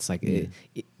influenced. Like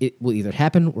it will either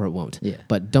happen or it won't. Yeah.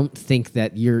 But don't think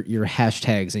that your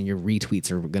hashtags and your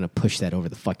retweets are gonna push that over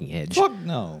the fucking edge. Fuck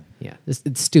no. Yeah,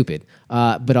 it's stupid.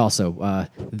 But also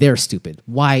they're stupid.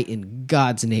 Why in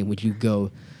God's name would you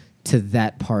go to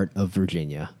that part of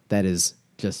Virginia? That is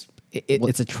just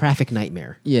it's a traffic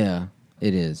nightmare. Yeah,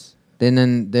 it is. Then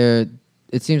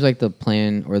it seems like the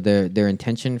plan or their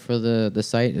intention for the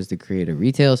site is to create a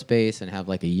retail space and have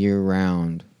like a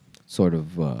year-round sort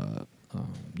of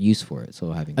use for it.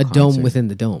 So having A dome concerts. within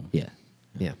the dome. Yeah.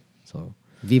 Yeah. So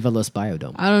Viva Los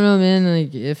Biodome. I don't know, man.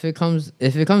 Like if it comes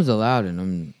allowed,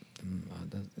 and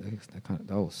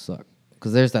that will suck.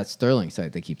 Because there's that Sterling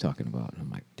site they keep talking about, and I'm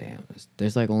like, damn.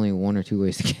 There's like only one or two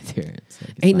ways to get there. It's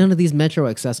like, Ain't none of these metro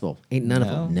accessible. Ain't none of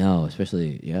No. them. No,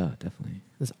 especially definitely.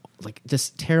 It's like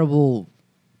just terrible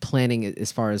planning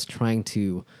as far as trying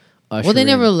to usher Well, they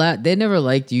in- never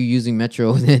liked you using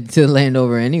Metro to land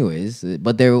over, anyways.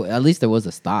 But at least there was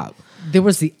a stop. There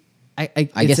was the I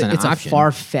guess it's an it's option. a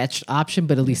far-fetched option,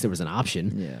 but at least there was an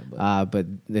option. Yeah, but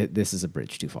this is a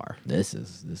bridge too far. This.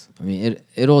 I mean,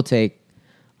 it'll take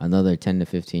another 10 to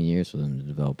 15 years for them to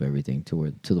develop everything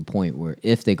to the point where,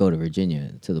 if they go to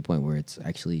Virginia, to the point where it's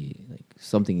actually like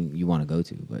something you want to go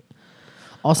to. But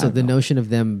Also, I don't the know. notion of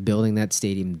them building that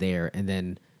stadium there and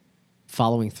then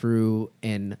following through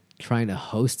and trying to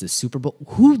host the Super Bowl.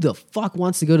 Who the fuck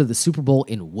wants to go to the Super Bowl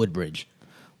in Woodbridge?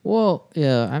 Well,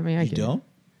 yeah. I mean, I You get it. don't?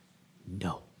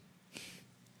 No.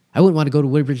 I wouldn't want to go to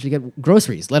Woodbridge to get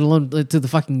groceries, let alone to the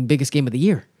fucking biggest game of the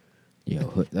year.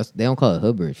 Yo, they don't call it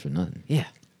Hoodbridge for nothing. Yeah.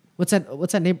 What's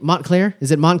that name? Montclair?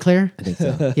 Is it Montclair? I think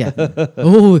so. Yeah.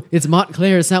 Oh, it's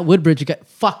Montclair. It's not Woodbridge.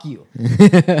 Fuck you.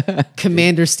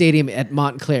 Commander Stadium at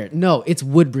Montclair. No, it's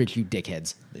Woodbridge, you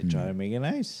dickheads. They try to make it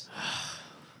nice.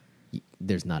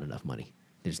 There's not enough money.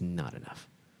 There's not enough.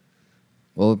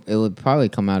 Well, it would probably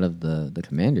come out of the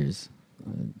Commanders.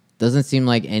 Doesn't seem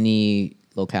like any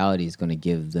locality is going to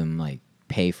give them like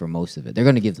pay for most of it. They're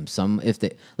going to give them some. If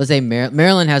they, let's say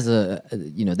Maryland has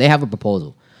they have a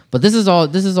proposal, but this is all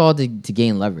to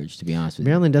gain leverage. To be honest with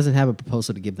Maryland doesn't have a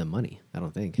proposal to give them money, I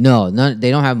don't think. you, no, they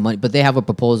don't have money, but they have a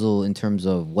proposal in terms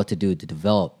of what to do to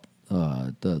develop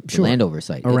the Sure. land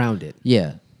oversight Around it.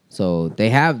 Yeah, so they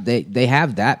have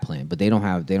that plan, but they don't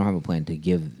have a plan to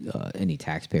give any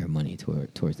taxpayer money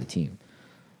towards the team.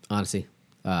 Honestly,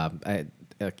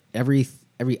 every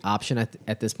option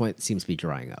at this point seems to be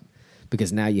drying up,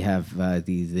 because now you have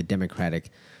the Democratic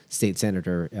state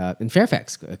senator in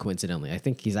Fairfax, coincidentally. I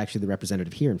think he's actually the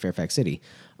representative here in Fairfax City,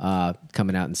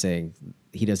 coming out and saying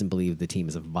he doesn't believe the team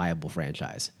is a viable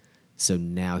franchise. So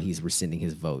now he's rescinding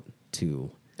his vote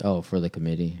to, Oh, for the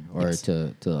committee or Yes.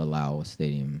 to allow a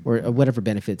stadium or whatever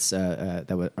benefits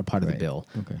that are part of the Right. bill.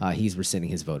 Okay. He's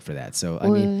rescinding his vote for that. So, I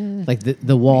mean, like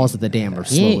the walls of the dam are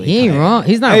He slowly. he ain't coming. wrong.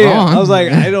 He's not Hey, wrong. I was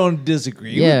like, I don't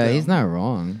disagree. yeah, with them. he's not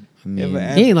wrong. I mean,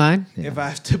 I- He ain't lying. If I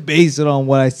have to base it on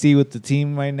what I see with the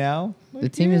team right now, the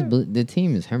team is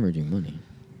hemorrhaging money.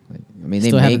 Like, I mean,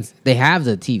 Still haven't- they have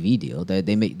the TV deal.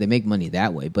 They make money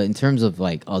that way. But in terms of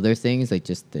like other things, like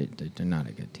just they're not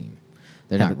a good team.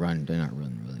 They're not run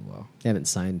really well. They haven't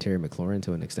signed Terry McLaurin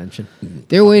to an extension.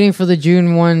 They're waiting for the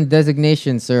June 1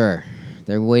 designation, sir.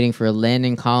 They're waiting for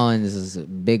Landon Collins'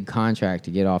 big contract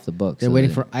to get off the books. They're So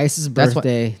waiting for Ice's that's why-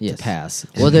 birthday yes. to pass.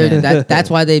 Well, that's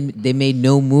why they made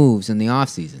no moves in the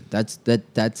offseason. That's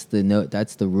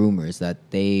the rumors that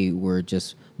they were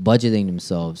just budgeting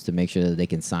themselves to make sure that they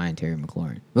can sign Terry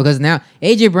McLaurin. Because now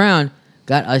AJ Brown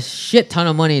got a shit ton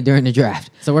of money during the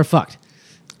draft. So we're fucked.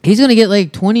 He's going to get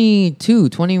like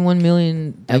 21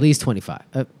 million. At least 25.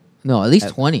 No, at least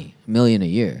 20 million a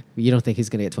year. You don't think he's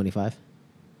going to get 25?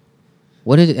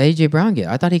 What did AJ Brown get?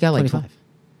 I thought he got like 25.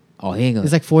 Oh, he ain't going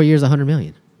It's like 4 years, 100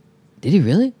 million. Did he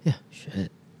really? Yeah.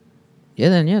 Shit. Yeah,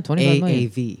 then 25 million.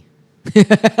 AAV.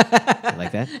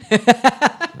 Like that?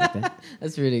 Like that?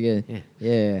 That's really good. Yeah.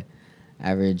 Yeah.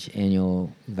 Average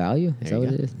annual value. Is There that you what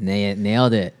go. it is?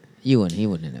 Nailed it. He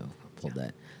wouldn't have pulled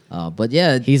that. But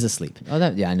yeah. He's asleep.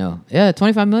 I know. Yeah,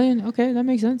 25 million. Okay, that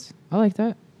makes sense. I like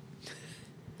that.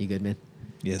 You good, man?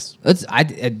 yes,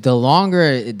 The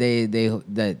longer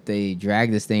they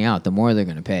drag this thing out, the more they're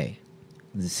gonna pay.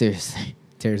 Seriously.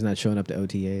 Terry's not showing up to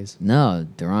OTAs. No,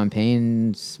 Deron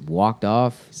Payne's walked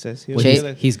off. he says he'll, Well,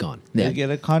 Chase- he's gone. he'll Yeah. get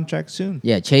a contract soon.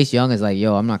 Yeah, Chase Young is like,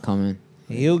 yo, I'm not coming.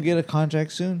 He'll get a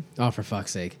contract soon. Oh, for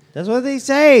fuck's sake. That's what they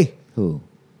say. Who?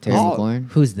 Terry Oh. McLaurin?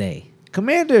 Who's they?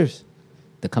 Commanders.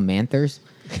 The Commanders?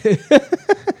 Did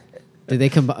they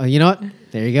come? You know what?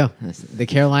 There you go. That's- The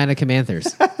Carolina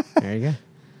Commanders. There you go.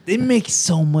 It makes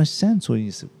so much sense when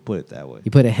you put it that way.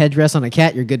 You put a headdress on a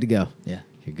cat, you're good to go. Yeah.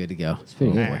 You're good to go. It's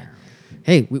pretty Oh, good. boy.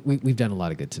 Hey, we've done a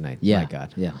lot of good tonight. Yeah. My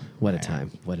God. Yeah. What a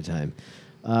time. What a time.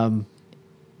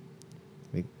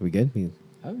 We good?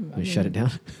 We shut it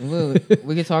down.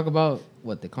 We could talk about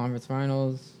the conference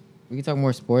finals. We can talk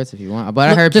more sports if you want. But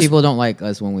I Look, heard just- people don't like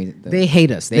us when we. They hate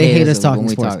us. They hate us when talking we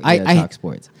sports. Talk, I talk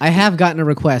sports. I have gotten a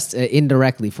request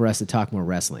indirectly for us to talk more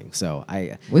wrestling. So We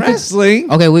could-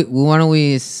 Wrestling. okay, why don't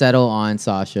we settle on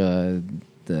Sasha,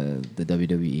 the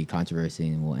WWE controversy,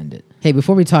 and we'll end it. hey,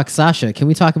 before we talk Sasha, can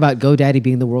we talk about GoDaddy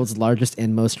being the world's largest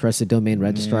and most trusted domain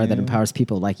registrar that empowers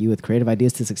people like you with creative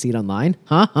ideas to succeed online?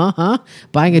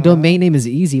 Buying a domain name is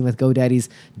easy with GoDaddy's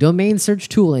domain search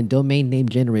tool and domain name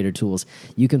generator tools.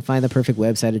 You can find the perfect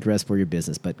website address for your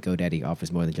business, but GoDaddy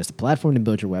offers more than just a platform to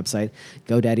build your website.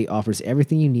 GoDaddy offers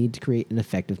everything you need to create an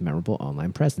effective, memorable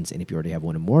online presence. And if you already have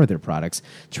one or more of their products,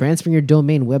 transferring your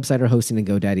domain, website, or hosting to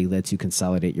GoDaddy lets you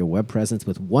consolidate your web presence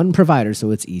with one provider so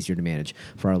it's easier to manage.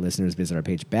 For our listeners, visit our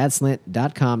page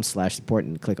badslant.com/support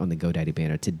and click on the GoDaddy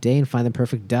banner today and find the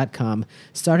perfect.com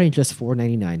starting at just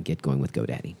 $4.99. Get going with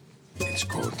GoDaddy. It's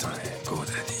go time,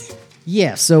 GoDaddy.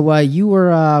 Yeah, so you were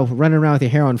running around with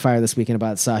your hair on fire this weekend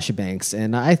about Sasha Banks,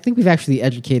 and I think we've actually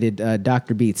educated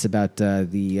Dr. Beats about I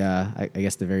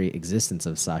guess the very existence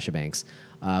of Sasha Banks.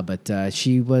 But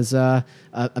she was a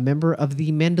member of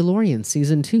the Mandalorian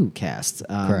Season 2 cast.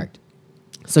 Correct.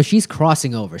 So she's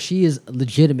crossing over. She is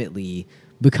legitimately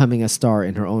becoming a star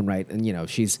in her own right. And, you know,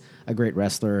 she's a great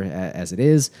wrestler as it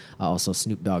is, also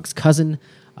Snoop Dogg's cousin.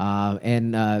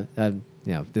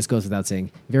 You know, this goes without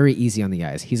saying, very easy on the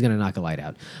eyes. He's going to knock a light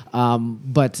out.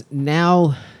 But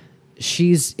now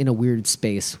she's in a weird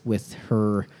space with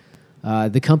her,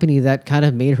 the company that kind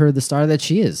of made her the star that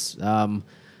she is.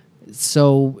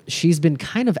 So she's been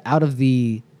kind of out of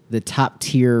the top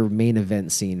tier main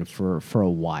event scene for a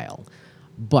while.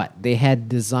 But they had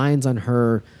designs on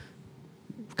her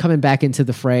coming back into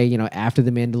the fray, you know, after the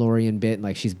Mandalorian bit.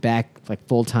 Like, she's back, like,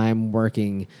 full-time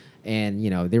working. And, you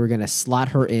know, they were going to slot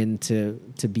her in to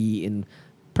be in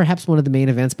perhaps one of the main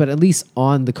events, but at least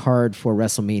on the card for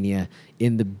WrestleMania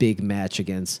in the big match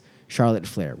against Charlotte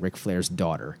Flair, Ric Flair's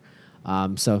daughter.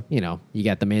 So, you know, you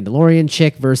got the Mandalorian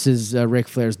chick versus Ric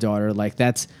Flair's daughter. Like,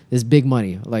 there's big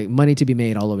money, like money to be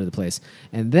made all over the place.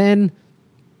 And then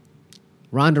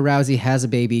Ronda Rousey has a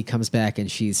baby, comes back,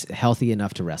 and she's healthy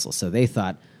enough to wrestle. So they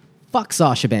thought, fuck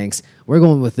Sasha Banks. We're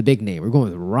going with the big name. We're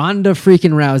going with Ronda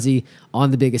freaking Rousey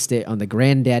on the biggest stage, on the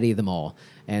granddaddy of them all.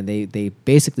 And they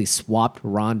basically swapped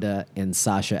Ronda and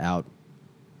Sasha out,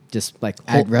 just like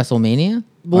At WrestleMania?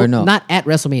 well, or no? not at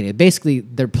WrestleMania. Basically,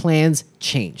 their plans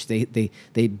changed. They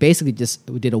basically just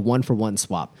did a 1-for-1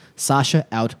 swap. Sasha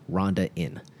out, Ronda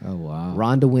in. Oh, wow.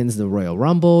 Ronda wins the Royal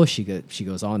Rumble. She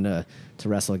goes on to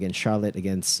wrestle against Charlotte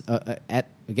against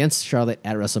Charlotte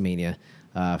at WrestleMania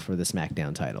for the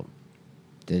SmackDown title.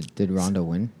 Did Ronda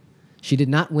win? She did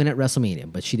not win at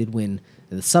WrestleMania, but she did win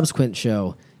the subsequent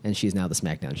show, and she's now the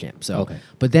SmackDown champ. So, Okay.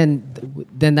 But then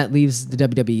that leaves the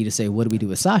WWE to say, what do we do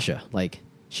with Sasha? Like,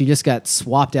 she just got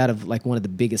swapped out of like one of the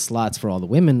biggest slots for all the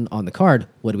women on the card.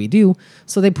 What do we do?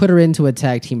 So they put her into a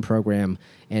tag team program,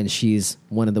 and she's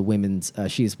one of the women's.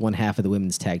 She's one half of the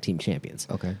women's tag team champions.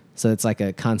 Okay. So it's like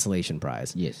a consolation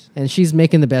prize. Yes. And she's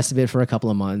making the best of it for a couple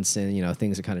of months, and you know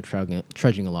things are kind of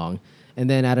trudging along. And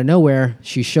then out of nowhere,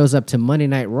 she shows up to Monday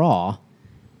Night Raw,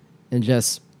 and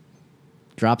just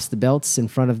drops the belts in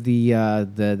front of the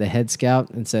head scout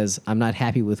and says, "I'm not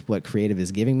happy with what creative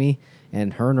is giving me."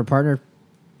 And her and her partner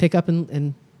pick up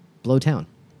and blow town.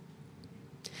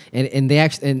 And they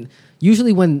actually, and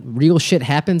usually when real shit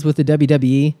happens with the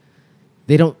WWE,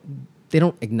 they don't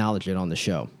acknowledge it on the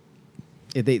show.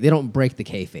 They don't break the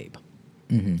kayfabe,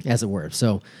 as it were.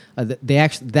 So they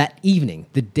actually, that evening,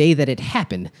 the day that it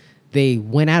happened, they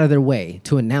went out of their way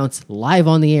to announce live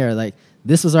on the air, like,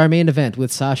 this was our main event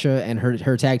with Sasha and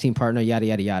her tag team partner, yada,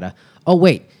 yada, yada. Oh,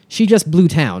 wait, she just blew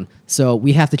town, so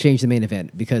we have to change the main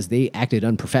event because they acted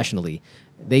unprofessionally.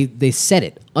 They said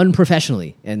it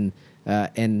unprofessionally, and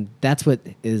that's what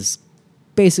is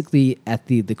basically at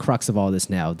the crux of all this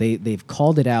now. They've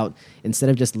called it out. Instead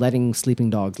of just letting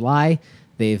sleeping dogs lie,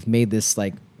 they've made this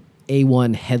like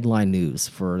A1 headline news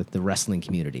for the wrestling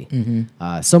community.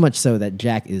 So much so that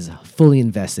Jack is fully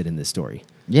invested in this story.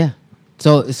 Yeah.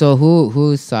 So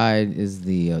whose side is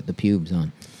the pubes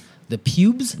on? The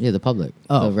pubes? Yeah, the public.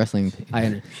 Oh. The wrestling.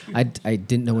 I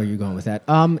didn't know where you're going with that.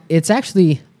 It's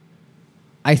actually,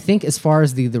 I think as far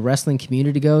as the wrestling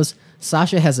community goes,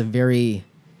 Sasha has a very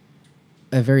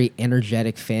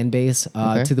energetic fan base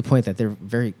Okay. to the point that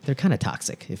they're kind of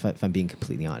toxic. If I'm being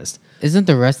completely honest, Isn't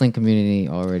the wrestling community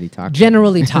already toxic?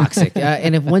 generally toxic.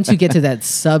 And if once you get to that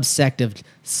subsect of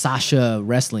Sasha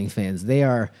wrestling fans, they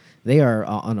are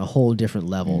on a whole different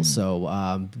level.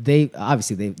 So they've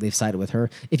sided with her.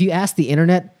 If you ask the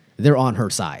internet, they're on her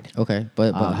side. Okay,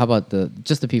 but how about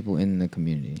just the people in the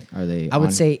community? Are they? I would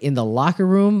on- say in the locker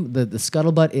room, the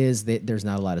scuttlebutt is that there's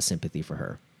not a lot of sympathy for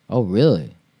her. Oh,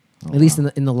 really? At least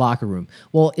in the locker room.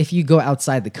 Well, if you go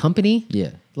outside the company,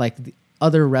 Yeah. like the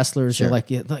other wrestlers Sure. are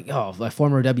like oh, like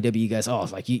former WWE guys, oh,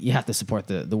 it's like you have to support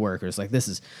the workers. Like this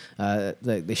is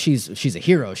she's a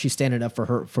hero. She's standing up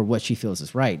for what she feels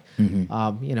is right.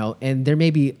 You know, and there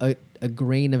may be a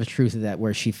grain of truth to that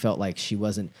where she felt like she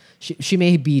wasn't. She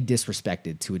may be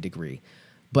disrespected to a degree,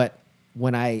 but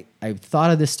when I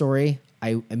thought of this story,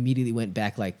 I immediately went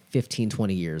back like 15,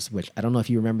 20 years, which I don't know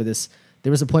if you remember this. There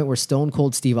was a point where Stone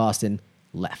Cold Steve Austin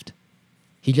left.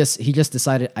 He just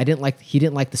decided he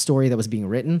didn't like the story that was being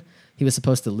written. He was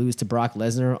supposed to lose to Brock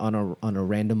Lesnar on a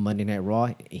random Monday Night Raw.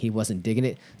 He wasn't digging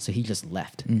it, so he just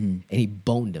left. And he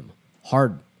boned him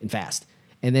hard and fast.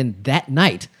 And then that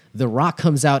night, The Rock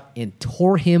comes out and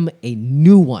tore him a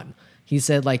new one. He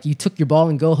said, like, you took your ball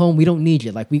and go home. We don't need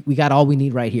you. Like, we got all we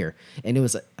need right here. And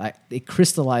it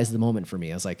crystallized the moment for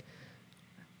me. I was like,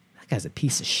 that guy's a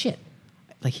piece of shit.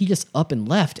 Like, he just up and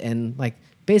left and, like,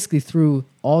 basically threw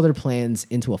all their plans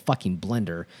into a fucking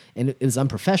blender. And it was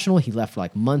unprofessional. He left for,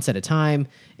 like, months at a time.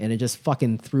 And it just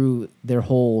fucking threw their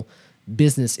whole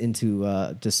business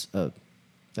into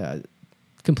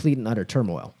complete and utter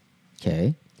turmoil.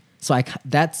 Okay. So I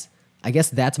guess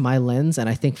that's my lens, and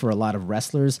I think for a lot of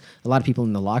wrestlers, a lot of people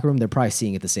in the locker room, they're probably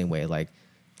seeing it the same way. Like,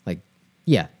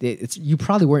 yeah, it's you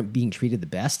probably weren't being treated the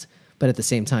best, but at the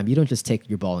same time, you don't just take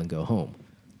your ball and go home.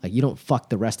 Like, you don't fuck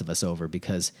the rest of us over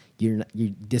because you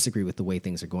disagree with the way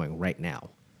things are going right now.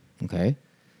 Okay.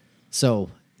 So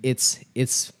it's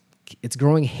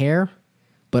growing hair,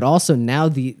 but also now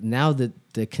the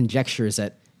conjecture is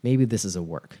that maybe this is a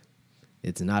work.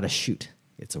 It's not a shoot.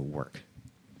 It's a work.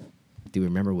 Do you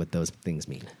remember what those things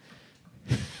mean?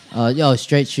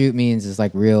 Straight shoot means it's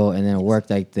like real, and then it worked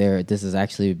like there. This is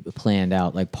actually planned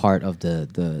out, like part of the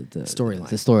Storyline.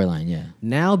 The storyline, yeah.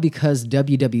 Now, because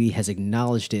WWE has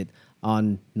acknowledged it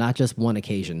on not just one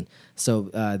occasion. So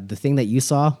the thing that you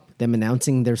saw, them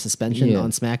announcing their suspension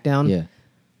on SmackDown, Yeah.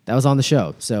 that was on the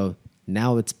show. So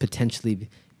now it's potentially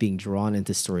being drawn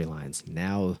into storylines.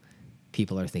 Now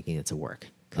people are thinking it's a work.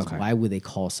 'Cause Okay. why would they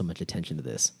call so much attention to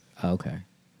this? Okay.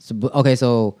 So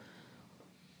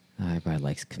I probably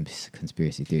like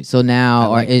conspiracy theories. So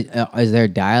now, is there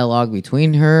dialogue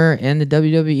between her and the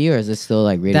WWE, or is this still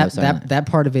like radio silent? That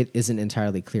part of it isn't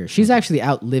entirely clear. She's actually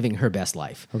out living her best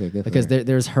life. Okay, good for Because her.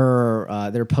 there's her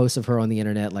there are posts of her on the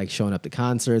internet like showing up to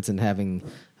concerts and having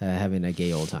a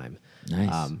gay old time.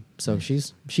 Nice. So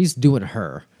she's doing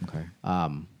her. Okay.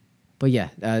 But yeah,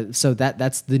 so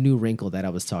that's the new wrinkle that I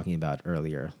was talking about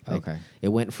earlier. Like, Okay. It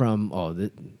went from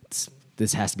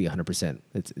this has to be 100%.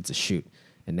 It's a shoot,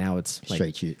 and now it's like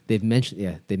Straight shoot. They've mentioned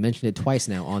it twice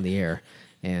now on the air,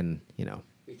 and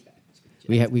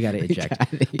we got to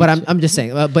eject. But I'm just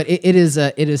saying. But it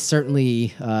is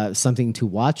certainly something to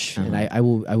watch, and I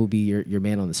will be your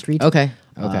man on the street. Okay.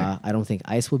 I don't think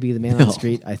Ice will be the man on the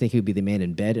street. I think he'll be the man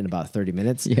in bed in about 30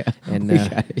 minutes. Yeah. and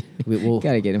we'll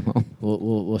Gotta get him home.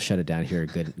 We'll shut it down here,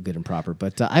 good and proper.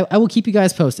 But I will keep you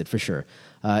guys posted for sure.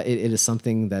 It is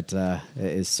something that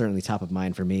is certainly top of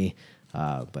mind for me.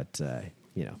 But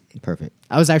Perfect.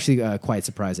 I was actually quite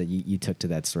surprised that you took to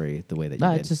that story the way that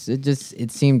you did.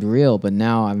 It seemed real, but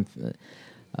now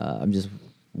I'm just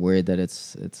worried that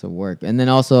it's a work. And then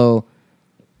also,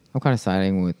 I'm kind of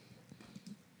siding with.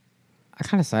 I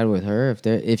kind of side with her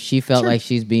if she felt like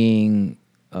she's being,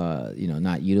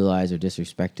 not utilized or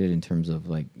disrespected in terms of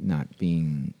like not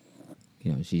being,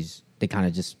 they kind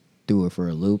of just threw her for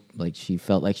a loop. Like she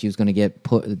felt like she was going to get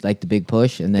put like the big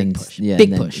push, and then push. yeah, Big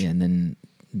and then, push. yeah, and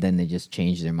then they just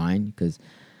changed their mind because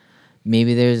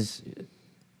maybe there's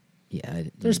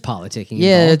politicking.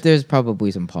 yeah, involved. there's probably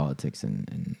some politics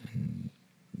and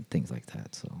things like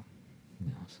that. So,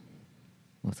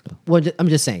 let's go. Well, I'm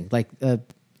just saying, like,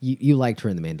 you liked her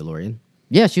in The Mandalorian.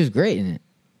 Yeah, she was great in it.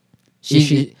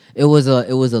 It was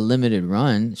a limited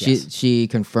run. Yes. She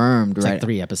confirmed It's right. like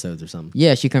 3 episodes or something.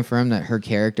 Yeah, she confirmed that her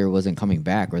character wasn't coming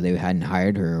back, or they hadn't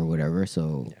hired her or whatever.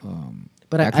 So,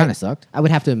 But that kind of sucked. I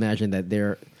would have to imagine that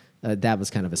that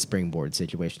was kind of a springboard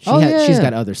situation. Oh, She's yeah.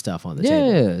 got other stuff on the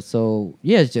table. Yeah, so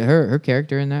yeah, her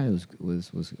character in that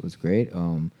was great.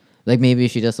 Like maybe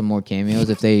if she does some more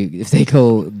cameos if they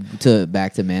go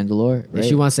back to Mandalore. Right? If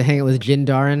she wants to hang out with Jin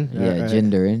Darin. Yeah, Jin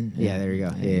Durin. Yeah, there you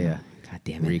go. Yeah. God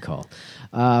damn it. Recall.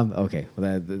 Okay,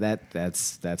 well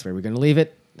that's where we're gonna leave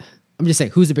it. I'm just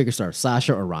saying, who's the bigger star,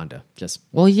 Sasha or Ronda? Just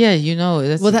Well, yeah,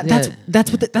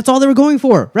 that's all they were going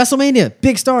for. WrestleMania,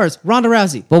 big stars, Ronda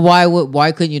Rousey. But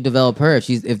why couldn't you develop her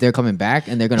if they're coming back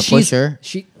and they're gonna push her?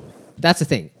 That's the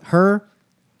thing. Her,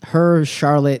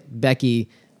 Charlotte, Becky,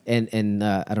 and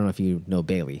I don't know if you know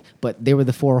Bailey, but they were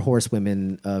the 4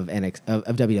 horsewomen of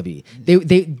WWE.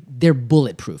 They're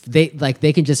bulletproof. They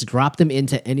can just drop them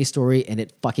into any story and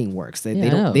it fucking works. They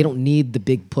don't need the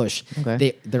big push.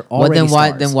 Okay. They're already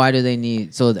stars. Then why do they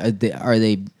need? So are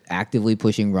they actively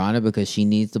pushing Ronda because she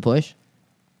needs to push?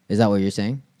 Is that what you're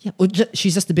saying? Yeah, well,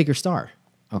 she's just the bigger star.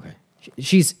 Okay.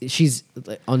 She's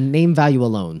on name value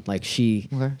alone. Like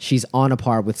she's on a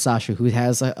par with Sasha, who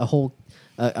has a whole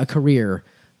a career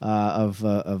of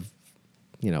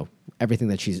everything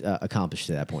that she's accomplished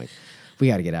to that point. We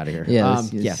got to get out of here. Yeah,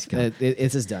 let's go.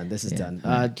 This is done. This is done.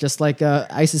 Right. Just like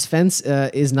Ice's fence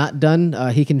is not done,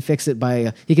 he can finish it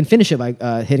by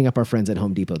hitting up our friends at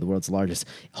Home Depot, the world's largest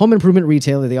home improvement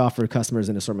retailer. They offer customers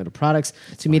an assortment of products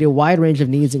to meet a wide range of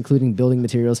needs, including building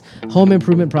materials, home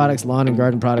improvement products, lawn and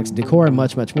garden products, decor, and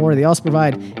much, much more. They also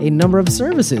provide a number of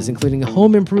services, including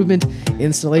home improvement,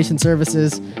 installation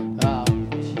services,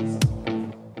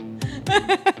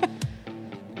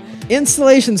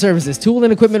 installation services, tool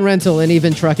and equipment rental, and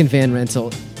even truck and van rental.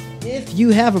 If you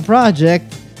have a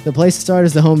project, the place to start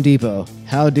is the Home Depot.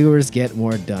 How doers get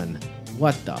more done.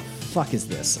 What the fuck is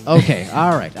this? Okay,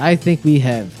 all right. I think we've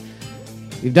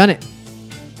done it.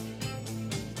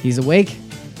 He's awake.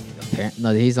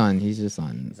 No, he's on. He's just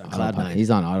on. on cloud autopilot. nine. He's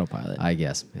on autopilot. I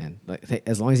guess, man. Like,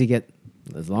 as long as you get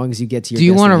to your. Do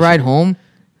you want to destination. ride home?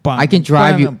 I can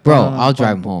drive you, bro. I'll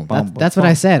drive him home. That's what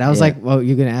I said. I was Yeah. like, well,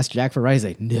 you're gonna ask Jack for a ride? He's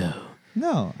like, no.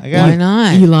 No, I Why got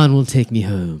not? Elon will take me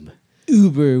home.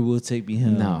 Uber will take me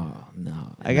home.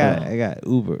 No. I got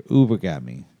Uber. Uber got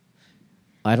me.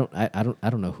 I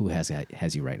don't know who has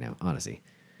you right now. Honestly,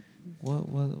 What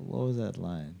was that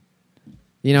line?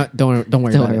 you know, don't worry Don't about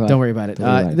worry it. about Don't it. worry about it. Don't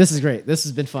worry about it. This is great. This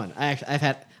has been fun. I've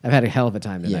had a hell of a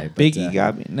time tonight. but, Biggie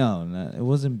got me. No, it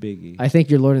wasn't Biggie. I think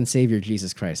your Lord and Savior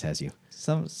Jesus Christ has you.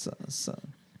 Some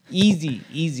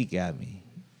easy got me.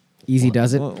 Easy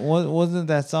does it. Wasn't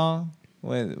that song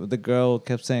where the girl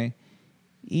kept saying,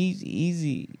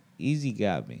 "Easy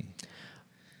got me."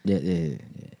 Yeah.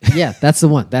 Yeah, that's the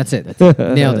one. That's it.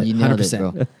 Nailed it. You nailed it,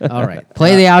 100%. All right.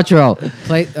 Play the outro.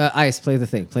 Play Ice. Play the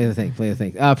thing. Play the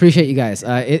thing. Appreciate you guys.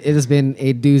 It has been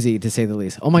a doozy to say the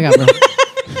least. Oh my god, bro.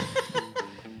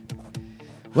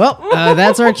 Well,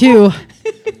 that's our cue.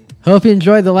 Hope you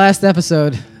enjoyed the last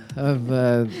episode of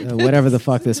whatever the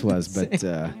fuck this was, but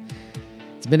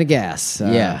it's been a gas.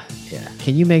 Yeah.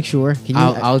 Can you make sure? Can you?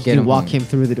 I'll can get you him walk home. him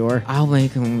through the door. I'll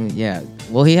make him. Yeah.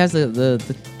 Well, he has the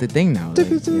thing now. like,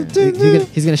 yeah.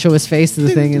 He's gonna show his face to the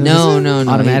thing. And No.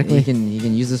 Automatically. He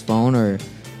can use his phone or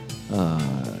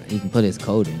he can put his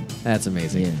code in. That's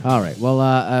amazing. Yeah. All right. Well,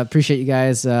 appreciate you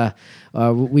guys.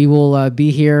 We will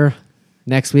be here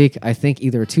next week. I think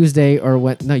either Tuesday or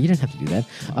what? No, you didn't have to do that.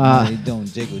 It don't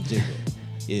jiggle.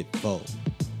 It fall.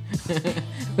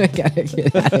 We gotta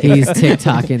get out of He's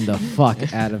TikToking the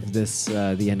fuck out of this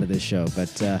the end of this show.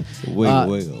 But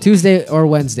Wiggle. Tuesday or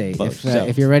Wednesday, Fuck if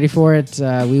yourself. you're ready for it,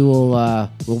 we will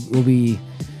we'll be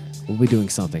doing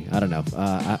something. I don't know.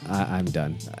 I'm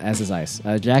done. As is Ice.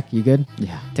 Jack, you good?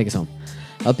 Yeah. Take us home.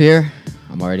 Up here,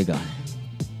 I'm already gone.